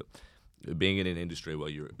thing, is that being in an industry where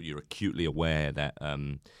you're acutely aware that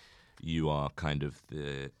you are kind of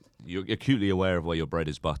you're acutely aware of where your bread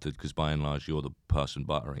is buttered because by and large you're the person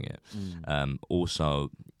buttering it.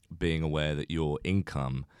 Also, being aware that your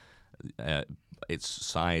income, its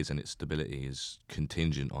size and its stability is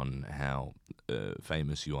contingent on how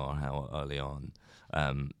famous you are, how early on.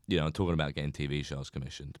 Talking about getting TV shows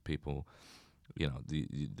commissioned, people,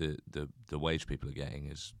 the wage people are getting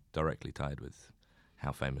is directly tied with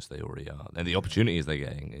how famous they already are, and the opportunities they're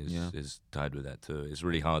getting is tied with that too. It's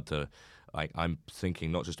really hard to, I'm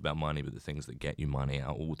thinking not just about money, but the things that get you money at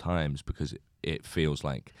all times, because it feels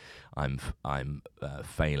like I'm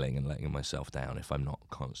failing and letting myself down if I'm not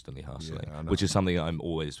constantly hustling, which is something I'm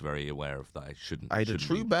always very aware of that I shouldn't. The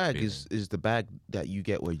true bag is the bag that you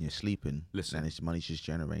get when you're sleeping. Listen, and it's money's just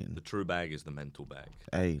generating. The true bag is the mental bag.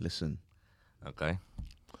 Hey, listen. Okay.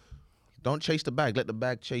 Don't chase the bag. Let the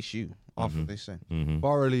bag chase you. That's what they say.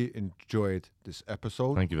 Thoroughly enjoyed this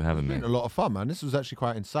episode. Thank you for having me. It's been a lot of fun, man. This was actually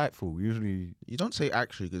quite insightful. Usually, you don't say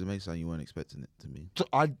actually because it makes sound you weren't expecting it to me.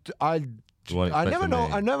 I never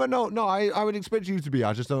know. No, I would expect you to be.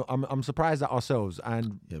 I just don't. I'm surprised at ourselves.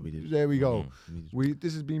 And yeah, we did. There we go.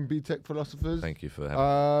 This has been BTech Philosophers. Thank you for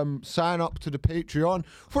having me. Sign up to the Patreon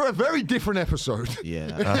for a very different episode.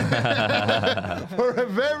 Yeah. For a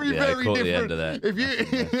very different. The end of that. If you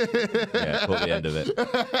caught the end of it.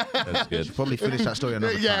 That's good. Should probably finish that story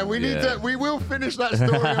another time. Yeah, we need to. We will finish that story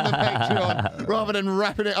on the Patreon rather than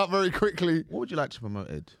wrapping it up very quickly. What would you like to promote,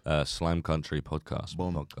 Ed? Slime Country podcast.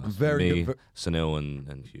 Very good. Sunil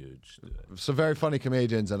and Huge. So very funny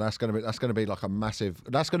comedians, and that's gonna be like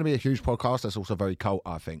that's gonna be a huge podcast. That's also very cult,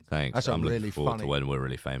 I think. Thanks. I'm really looking forward funny. to when we're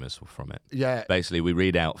really famous from it. Yeah. Basically, we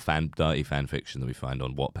read out dirty fan fiction that we find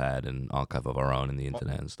on Wattpad and archive of our own in the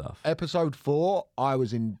internet and stuff. Episode 4, I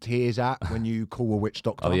was in tears at when you call a witch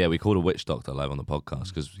doctor. Oh yeah, we called a witch doctor live on the podcast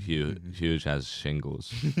because Huge has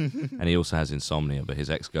shingles and he also has insomnia, but his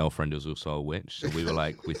ex-girlfriend is also a witch. So we were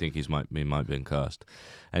like, we think he might have been cursed.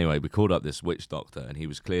 Anyway, we called up this witch doctor, and he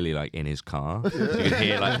was clearly like in his car. So you could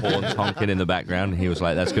hear like horns honking in the background. And he was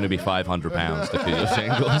like, "That's going to be £500 to clear your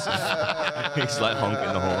shingles." He's like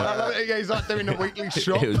honking the horn. I love it. Yeah, he's like doing a weekly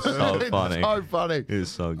shop. It was so funny. It's so funny. It was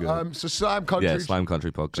so good. So Slime Country. Yeah, Slime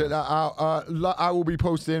Country podcast. Check that out. I will be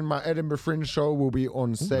posting my Edinburgh Fringe show. Will be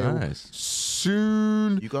on sale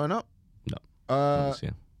soon. You going up? No.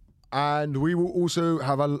 And we will also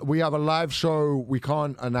have a live show. We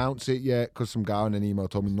can't announce it yet because some guy on an email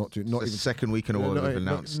told me not to. Not even second week in a row we've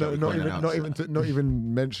announced. Not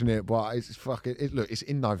even mention it. But it's fucking. Look, it's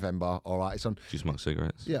in November. All right, it's on. Do you smoke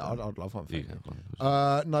cigarettes? Yeah, I'd love one.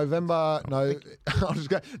 November. No, I'll just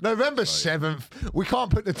go. November 7th. We can't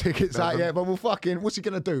put the tickets out yet, but we'll fucking. What's he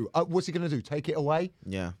gonna do? Take it away?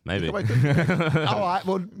 Yeah, maybe. All right.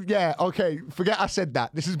 Well, yeah. Okay. Forget I said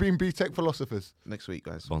that. This has been BTech Philosophers. Next week,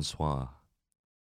 guys. Bonsoir.